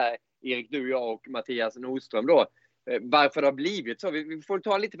samtalade där, Erik, du, jag och Mattias Nordström då. Varför det har blivit så. Vi får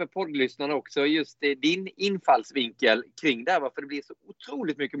ta lite för poddlyssnarna också, just din infallsvinkel kring det här, varför det blir så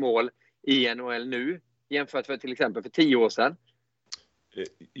otroligt mycket mål i NHL nu jämfört med till exempel för 10 år sedan.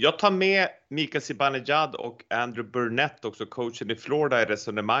 Jag tar med Mika Zibanejad och Andrew Burnett, också coachen i Florida, i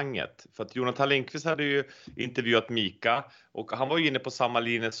resonemanget. För att Jonathan Lindqvist hade ju intervjuat Mika, och han var ju inne på samma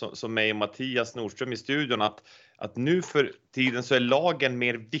linje som mig och Mattias Nordström i studion, att nu för tiden så är lagen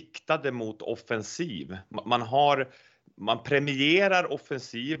mer viktade mot offensiv. Man premierar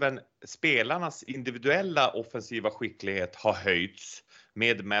offensiven, spelarnas individuella offensiva skicklighet har höjts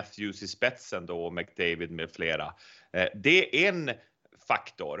med Matthews i spetsen då och McDavid med flera. Det är en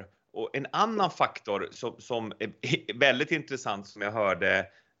faktor. Och en annan faktor som är väldigt intressant, som jag hörde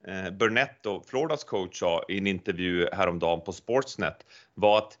Burnett och Floridas coach sa i en intervju häromdagen på Sportsnet,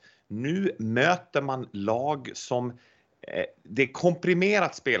 var att nu möter man lag som det är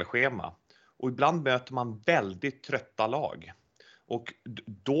komprimerat spelschema, och ibland möter man väldigt trötta lag, och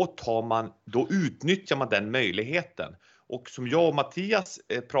då utnyttjar man den möjligheten. Och som jag och Mattias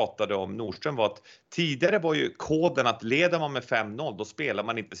pratade om, Nordström, var att tidigare var ju koden att leder man med 5-0, då spelar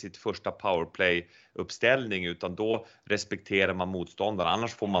man inte sitt första powerplay-uppställning, utan då respekterar man motståndaren.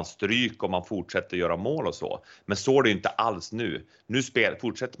 Annars får man stryk om man fortsätter göra mål och så. Men så är det inte alls nu. Nu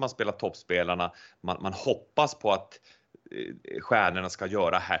fortsätter man spela toppspelarna. Man hoppas på att stjärnorna ska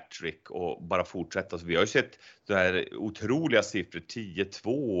göra hattrick och bara fortsätta. Så vi har ju sett så här otroliga siffror,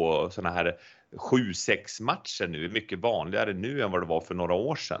 10-2 och såna här 7-6 matcher nu, är mycket vanligare nu än vad det var för några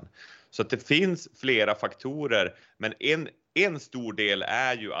år sedan. Så att det finns flera faktorer, men en stor del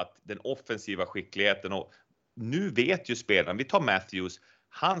är ju att den offensiva skickligheten, och nu vet ju spelaren, vi tar Matthews,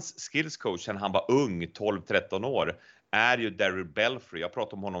 hans skillscoach när han var ung, 12-13 år, är ju Darryl Belfry. Jag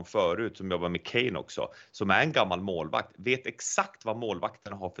pratade om honom förut, som jobbar med Kane också, som är en gammal målvakt, vet exakt vad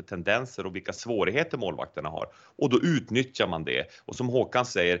målvakterna har för tendenser och vilka svårigheter målvakterna har, och då utnyttjar man det. Och som Håkan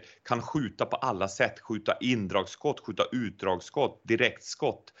säger, kan skjuta på alla sätt, skjuta indragsskott, skjuta utdragsskott,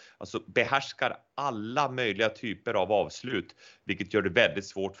 direktskott, alltså behärskar alla möjliga typer av avslut, vilket gör det väldigt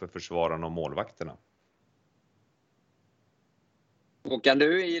svårt för försvararna och målvakterna. Och kan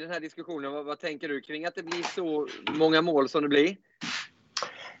du i den här diskussionen, vad tänker du kring att det blir så många mål som det blir?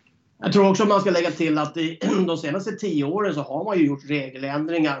 Jag tror också man ska lägga till att i de senaste 10 åren så har man ju gjort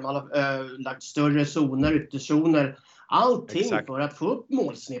regeländringar. Man har lagt större zoner, ytterzoner, allting exakt, för att få upp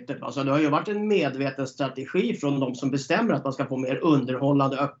målsnittet. Alltså det har ju varit en medveten strategi från de som bestämmer att man ska få mer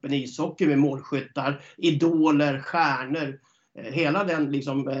underhållande öppen ishockey med målskyttar, idoler, stjärnor.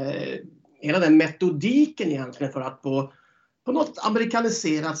 Hela den metodiken egentligen för att på något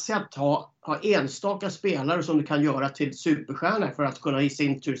amerikaniserat sätt ha enstaka spelare som du kan göra till superstjärnor för att kunna i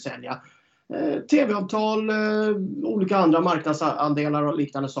sin tur sälja tv-avtal, olika andra marknadsandelar och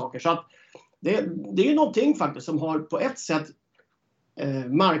liknande saker. Så att det är ju någonting faktiskt som har på ett sätt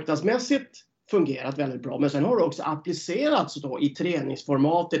marknadsmässigt fungerat väldigt bra. Men sen har det också applicerats då i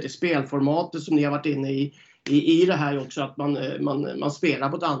träningsformatet, i spelformatet som ni har varit inne i det här också att man spelar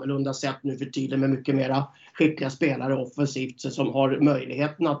på ett annorlunda sätt nu för tiden med mycket mera skickliga spelare offensivt som har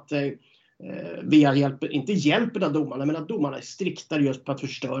möjligheten att via hjälp, inte hjälpen av domarna, men att domarna är striktare just på att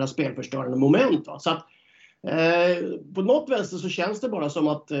förstöra spelförstörande moment. Va? Så att på något vänster så känns det bara som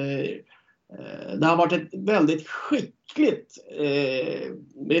att det har varit ett väldigt skickligt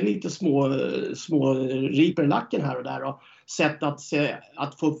med lite små riper i lacken här och där och sätt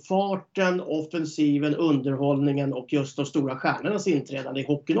att få farten, offensiven, underhållningen och just de stora stjärnornas inträdande i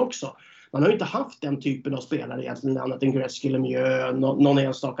hockeyn också. Man har ju inte haft den typen av spelare egentligen annat än Gretzky, Lemieux, någon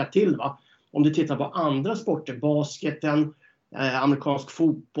enstaka till va. Om du tittar på andra sporter, basketen, amerikansk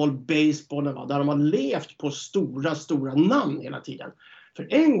fotboll, basebollen va, där de har levt på stora namn hela tiden.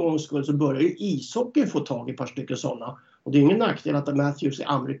 För en gångs skull så börjar ju ishockeyn få tag i ett par stycken sådana. Och det är ingen nackdel att Matthews är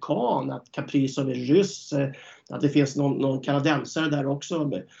amerikan, att Kaprizov är ryss, att det finns någon kanadensare där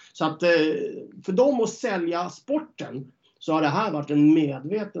också. Så att för dem att sälja sporten så har det här varit en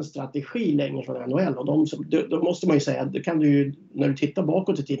medveten strategi länge från NHL. Och då måste man ju säga, det kan du ju, när du tittar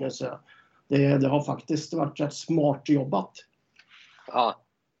bakåt i tiden så det har faktiskt varit rätt smart jobbat. Ja.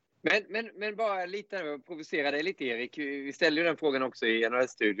 Men bara lite provocera dig lite Erik. Vi ställde ju den frågan också i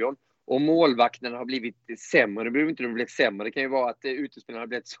NHL-studion. Och målvakterna har blivit sämre. Det behöver inte de blivit sämre. Det kan ju vara att utespelarna har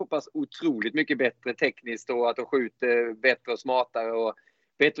blivit så pass otroligt mycket bättre tekniskt och att de skjuter bättre och smartare och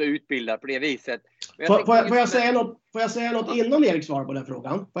bättre utbildade på det viset. Får jag säga något innan Erik svarar på den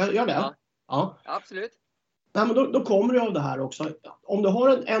frågan? Får jag göra det? Ja. Absolut. Nej, men då kommer det av det här också. Om du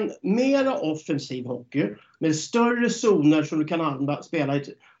har en mera offensiv hockey med större zoner som du kan spela i,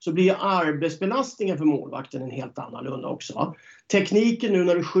 så blir arbetsbelastningen för målvakten en helt annorlunda också. Va? Tekniken nu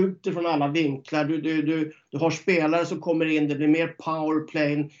när du skjuter från alla vinklar, du har spelare som kommer in, det blir mer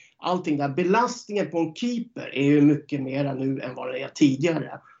powerplay, allting där. Belastningen på en keeper är ju mycket mer nu än vad det är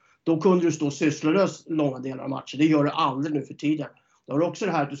tidigare. Då kunde du stå sysslolös långa delar av matchen. Det gör du aldrig nu för tiden. Då har du också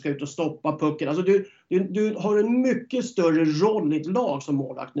det här att du ska ut och stoppa pucken. Alltså du har en mycket större roll i ett lag som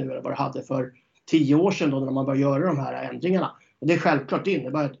målvakt nu än vad du hade för 10 år sedan då när man började göra de här ändringarna. Och det är självklart, det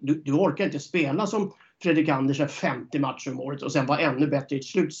innebär att du orkar inte spela som Fredrik Anders 50 matcher om året och sen vara ännu bättre i ett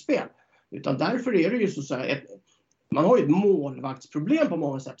slutspel. Utan därför är det ju så här, man har ju ett målvaktsproblem på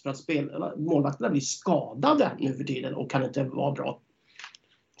många sätt för att målvakterna blir skadade nu för tiden och kan inte vara bra.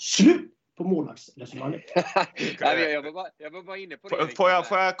 Slut på målvaktsresonemanget. Jag var bara inne på det.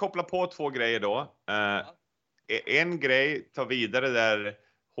 Får jag koppla på 2 grejer då? En grej, ta vidare där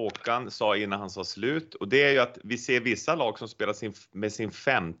Håkan sa innan han sa slut. Och det är ju att vi ser vissa lag som spelar med sin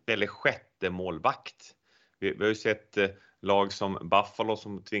 5:e eller 6:e målvakt. Vi har ju sett lag som Buffalo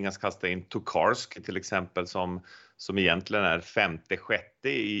som tvingas kasta in Tokarski till exempel som egentligen är 5:e, 6:e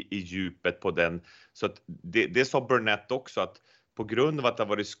i djupet på den. Så att det sa Burnett också att på grund av att det har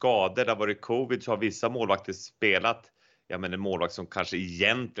varit skador, det har varit covid, så har vissa målvakter spelat en målvakt som kanske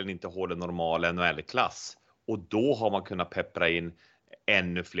egentligen inte håller normal NHL-klass. Och då har man kunnat peppra in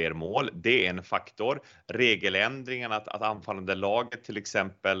ännu fler mål. Det är en faktor. Regeländringen att anfallande laget till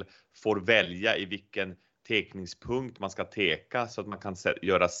exempel får välja i vilken tekningspunkt man ska teka så att man kan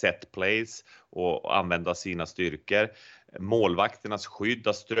göra set plays och använda sina styrkor. Målvakternas skydd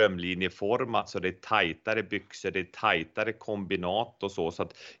av strömlinjeformat så det är tajtare byxor, det är tajtare kombinat och så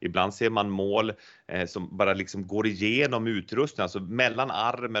att ibland ser man mål som bara liksom går igenom utrustningen, alltså mellan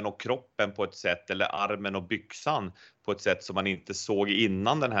armen och kroppen på ett sätt eller armen och byxan på ett sätt som man inte såg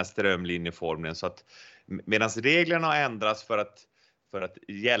innan den här strömlinjeformen. Så att medan reglerna har ändrats för att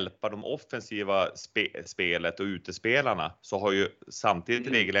hjälpa de offensiva spelet och utespelarna, så har ju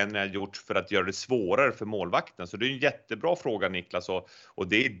samtidigt regeländringar gjorts för att göra det svårare för målvakten. Så det är en jättebra fråga Niklas, och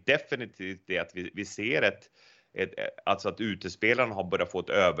det är definitivt det att vi ser alltså att utespelarna har börjat få ett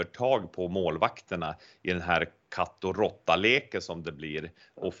övertag på målvakterna i den här katt- och råtta-leken som det blir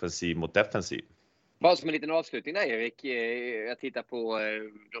offensiv mot defensiv. Bara som en liten avslutning där Erik, jag tittar på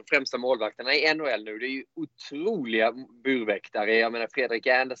de främsta målvakterna i NHL nu. Det är ju otroliga burväktare. Jag menar Fredrik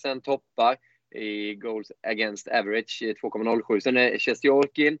Andersen toppar i goals against average 2,07. Sen är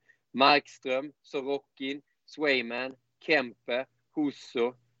Sjestjorkin, Markström, Sorokin, Swayman, Kempe,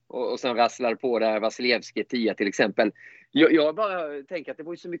 Husso och sen rasslar på där Vasilevski 10 till exempel. Jag bara tänker att det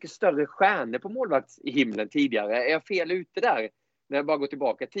var ju så mycket större stjärnor på målvaktshimlen tidigare. Är jag fel ute där? När jag bara går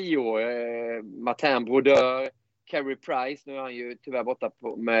tillbaka 10 år, Martin Brodeur, Carey Price, nu är han ju tyvärr borta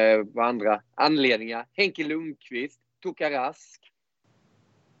med andra anledningar. Henke Lundqvist, Tokarask.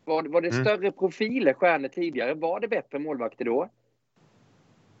 Var det större profiler stjärnor tidigare? Var det bättre målvakter då?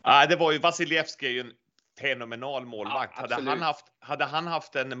 Det var ju Vasilevski är ju en fenomenal målvakt. Ja, hade han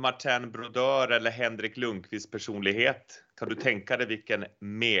haft en Martin Brodeur eller Henrik Lundqvist personlighet, kan du tänka dig vilken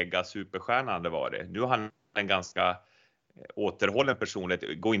mega superstjärna det var det? Nu har han en ganska återhållen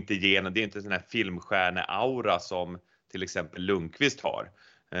personlighet. Går inte igenom, det är inte en sån här filmstjärne-aura som till exempel Lundqvist har.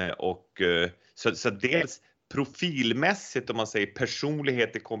 Så dels profilmässigt, om man säger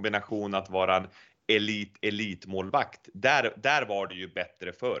personlighet i kombination att vara en elitmålvakt. Där var det ju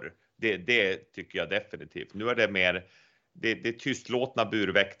bättre förr. Det tycker jag definitivt. Nu är det mer det är tystlåtna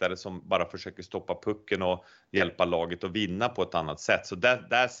burväktare som bara försöker stoppa pucken och hjälpa laget att vinna på ett annat sätt. Så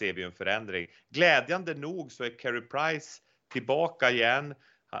där ser vi en förändring. Glädjande nog så är Carey Price tillbaka igen.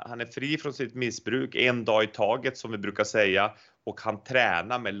 Han är fri från sitt missbruk en dag i taget som vi brukar säga. Och han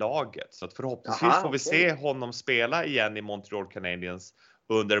tränar med laget. Så att förhoppningsvis får vi se honom spela igen i Montreal Canadiens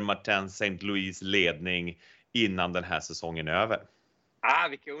under Martin St. Louis ledning innan den här säsongen är över.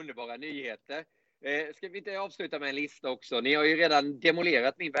 Vilka underbara nyheter. Ska vi inte avsluta med en lista också? Ni har ju redan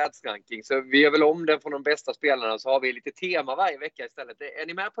demolerat min världsranking, så vi gör väl om den från de bästa spelarna, så har vi lite tema varje vecka istället. Är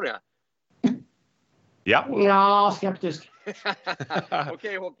ni med på det? Ja, skeptisk.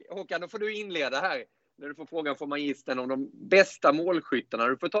 Okej, Håkan, då får du inleda här. När du får frågan från magistern om de bästa målskyttarna.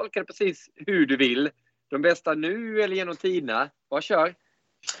 Du får tolka det precis hur du vill. De bästa nu eller genom tiderna. Vad kör?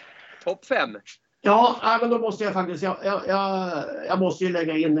 Topp 5. Ja, men då måste jag faktiskt... Jag måste ju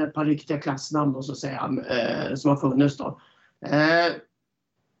lägga in ett par riktiga klassnamn och så säga, som har funnits då.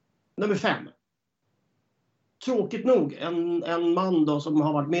 Nummer 5. Tråkigt nog, en man då som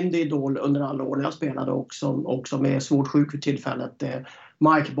har varit min idol under alla år när jag spelade också med svårt sjuk för tillfället.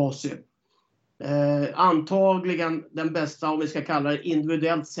 Mike Bossy. Antagligen den bästa, om vi ska kalla det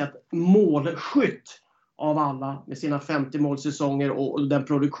individuellt sett, målskytt av alla med sina 50 målsäsonger och den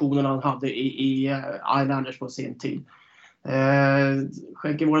produktionen han hade i Islanders på sin tid.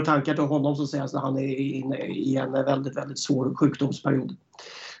 Skänker våra tankar till honom som sägs när han är inne i en väldigt, väldigt svår sjukdomsperiod.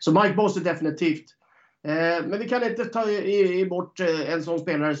 Så Mike Bossy definitivt. Men vi kan inte ta bort en sån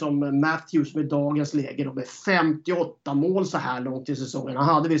spelare som Matthews med dagens läge då, med 58 mål så här långt i säsongen.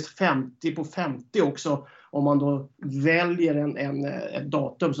 Han hade visst 50 på 50 också, om man då väljer ett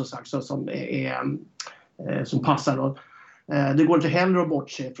datum så sagt, så som passar då. Det går inte heller att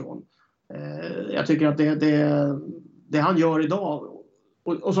bortse ifrån. Jag tycker att det han gör idag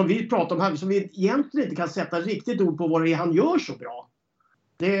och som vi pratar om här, som vi egentligen inte kan sätta riktigt ord på vad det är han gör så bra.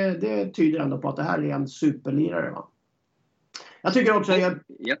 Det tyder ändå på att det här är en superlirare, va? Jag tycker också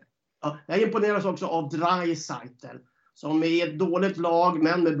jag imponeras också av Draisaitl, som är ett dåligt lag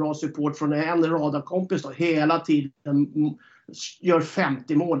men med bra support från en radarkompis då, hela tiden gör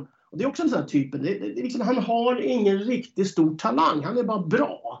 50 mål. Och det är också en sån här typen. Liksom, han har ingen riktigt stor talang. Han är bara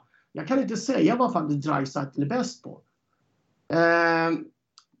bra. Jag kan inte säga vad faktiskt Draisaitl är bäst på.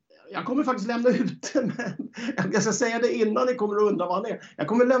 Jag kommer faktiskt lämna ut, men jag ska säga det innan ni kommer att undra vad han är. Jag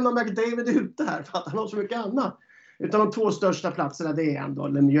kommer lämna McDavid ute här för att han har så mycket annat. Utan de 2 största platserna, det är ändå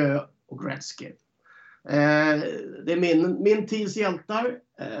Lemieux och Gretzky. Det är min tids hjältar.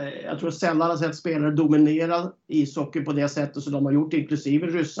 Jag tror sällan har sett spelare dominera ishockey på det sättet som de har gjort, inklusive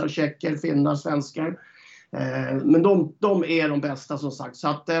ryssar, tjecker, finnar, svenskar. Men de är de bästa som sagt. Så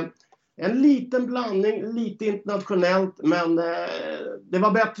att en liten blandning, lite internationellt, men det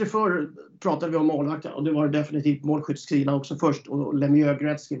var bättre förr, pratade vi om målvakter, och det var definitivt målskyttssidan också först, och Lemieux och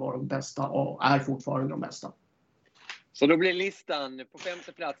Gretzky var de bästa och är fortfarande de bästa. Så då blir listan på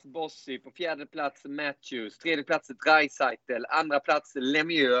 5:e plats Bossy, på 4:e plats Matthews, 3:e plats Draisaitl, 2:a plats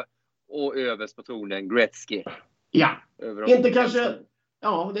Lemieux och överst på tronen Gretzky. Ja, inte kanske...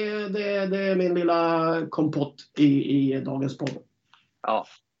 Ja, det är min lilla kompott i dagens podd. Ja,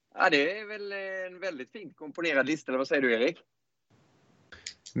 det är väl en väldigt fint komponerad lista. Vad säger du, Erik?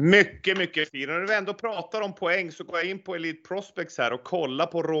 Mycket, mycket fin. Och när vi ändå pratar om poäng så går jag in på Elite Prospects här och kollar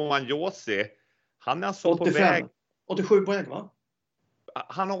på Roman Josi. Han är alltså 85. På väg... 87 poäng, va?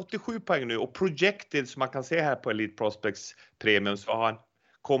 Han har 87 poäng nu, och projected som man kan se här på Elite Prospects Premium så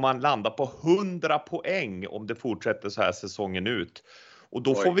kommer han landa på 100 poäng om det fortsätter så här säsongen ut. Och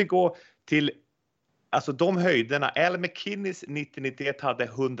då får vi gå till alltså de höjderna. Al McInnes 90-91 hade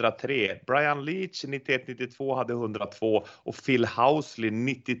 103. Brian Leach 91-92 hade 102. Och Phil Housley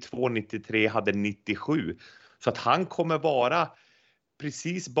 92-93 hade 97. Så att han kommer vara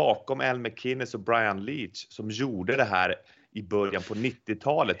precis bakom Al McInnes och Brian Leach som gjorde det här i början på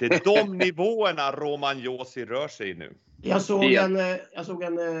 90-talet. Det är de nivåerna Roman Josi rör sig i nu. Jag såg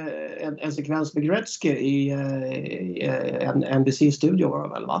en sekvens med Gretzky i en NBC-studio var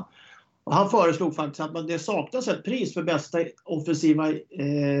det väl, va? Och han föreslog faktiskt att det saknas ett pris för bästa offensiva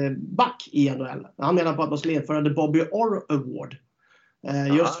back i NHL. Han menar på att man skulle införa The Bobby Orr Award.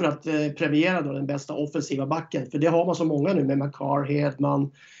 Just för att premiera då den bästa offensiva backen. För det har man så många nu med Makar,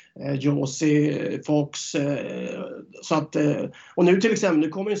 Hedman, Josie, Fox. Så att, och nu till exempel, nu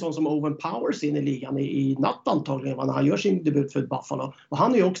kommer en sån som Owen Powers in i ligan i natt antagligen. När han gör sin debut för Buffalo. Och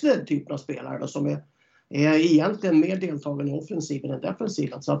han är ju också den typen av spelare då, som är egentligen mer deltagande i offensiven än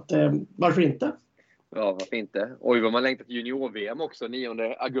defensiven. Så att, varför inte? Ja, varför inte? Oj, vad man längtar till junior-VM också,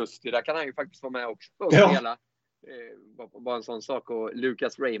 9 augusti. Där kan han ju faktiskt vara med också och spela. Bara en sån sak. Och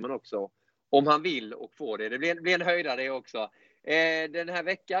Lucas Raymond också. Om han vill och får det. Det blir en höjdare det också. Den här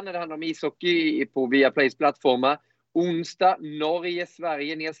veckan när det handlar om ishockey på Viaplays plattformar. Onsdag,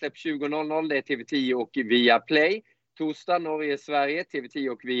 Norge-Sverige, nedsläpp 20.00. Det är TV10 och Viaplay. Torsdag, Norge-Sverige, TV10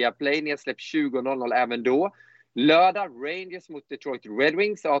 och Viaplay, nedsläpp 20.00 även då. Lördag, Rangers mot Detroit Red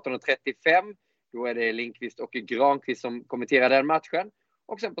Wings, 18.35. Då är det Lindqvist och Granqvist som kommenterar den matchen.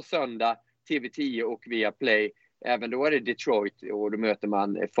 Och sen på söndag, TV10 och Viaplay. Även då är det Detroit och då möter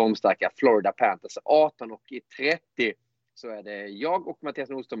man formstarka Florida Panthers. 18.30 så är det jag och Mattias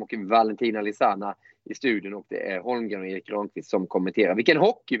Nordström och Valentina Lisana i studion. Och det är Holmgren och Erik Granqvist som kommenterar. Vilken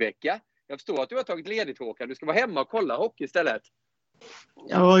hockeyvecka! Jag förstår att du har tagit ledigt, Håkan. Du ska vara hemma och kolla hockey istället.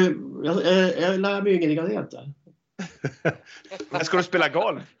 Ja, jag lär mig ingenting av det inte. Men ska du spela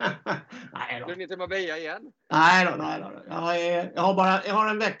golf? Nej då. Du är inte med Marbella igen? Nej då. Jag har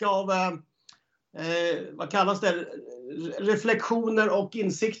en vecka av vad kallas det? Reflektioner och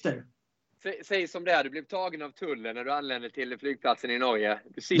insikter. Säg som det är, du blev tagen av tullen när du anlände till flygplatsen i Norge.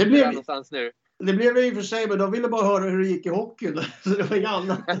 Du sitter där någonstans nu. Det blev det i och för sig, men de ville bara höra hur det gick i hockeyn. Så det var inget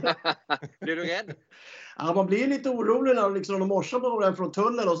annat. Blir du rädd? Ja, man blir lite orolig när liksom, de morsar på den från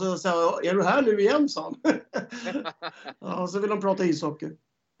tullen och så säger är du här nu igen, sa ja, så vill de prata ishockey.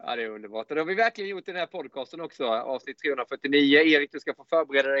 Ja, det är underbart. Och det har vi verkligen gjort i den här podcasten också. Avsnitt 349. Erik, du ska få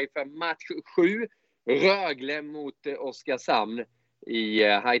förbereda dig för match 7. Rögle mot Oskarshamn i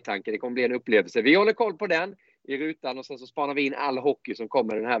Hajtanken. Det kommer bli en upplevelse. Vi håller koll på den i rutan och sen så spanar vi in all hockey som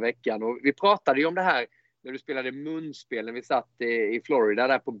kommer den här veckan. Och vi pratade ju om det här när du spelade munspel när vi satt i Florida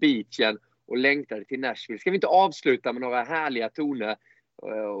där på beachen och längtade till Nashville. Ska vi inte avsluta med några härliga toner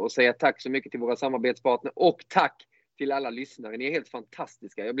och säga tack så mycket till våra samarbetspartner och tack till alla lyssnare. Ni är helt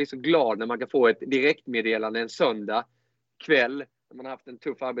fantastiska. Jag blir så glad när man kan få ett direktmeddelande en söndag kväll när man har haft en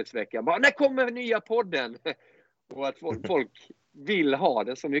tuff arbetsvecka. Bara, när kommer nya podden? Och att folk vill ha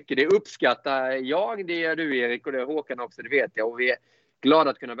den så mycket. Det uppskattar jag, det gör du Erik och det är Håkan också, det vet jag. Och vi är glada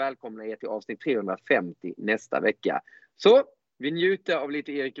att kunna välkomna er till avsnitt 350 nästa vecka. Så vi njuter av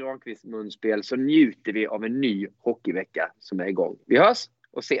lite Erik Granqvist munspel, så njuter vi av en ny hockeyvecka som är igång. Vi hörs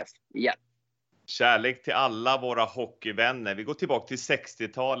och ses igen. Kärlek till alla våra hockeyvänner. Vi går tillbaka till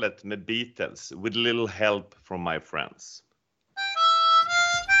 60-talet med Beatles. With a little help from my friends.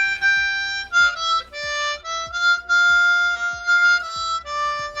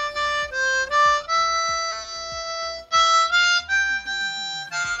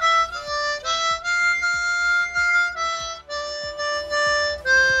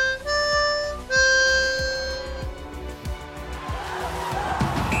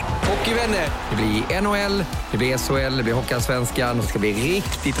 Det blir NHL, det blir SHL, det blir Hockeyallsvenskan och det ska bli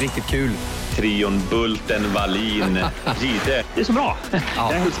riktigt, riktigt kul. Trion Bulten, Wallin, Gide. Det är så bra.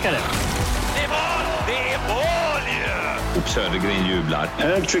 Ja. Jag älskar det. Det är mål ju! Södergren jublar.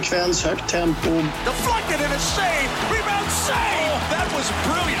 Hög frekvens, högt tempo. Deflected and a save! Rebound save! That was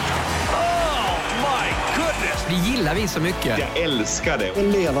brilliant! Oh my goodness! Det gillar vi så mycket. Jag älskar det.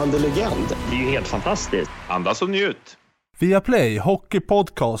 En levande legend. Det är ju helt fantastiskt. Andas och njut. Viaplay Hockey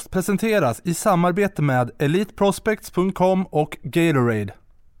Podcast presenteras i samarbete med eliteprospects.com och Gatorade.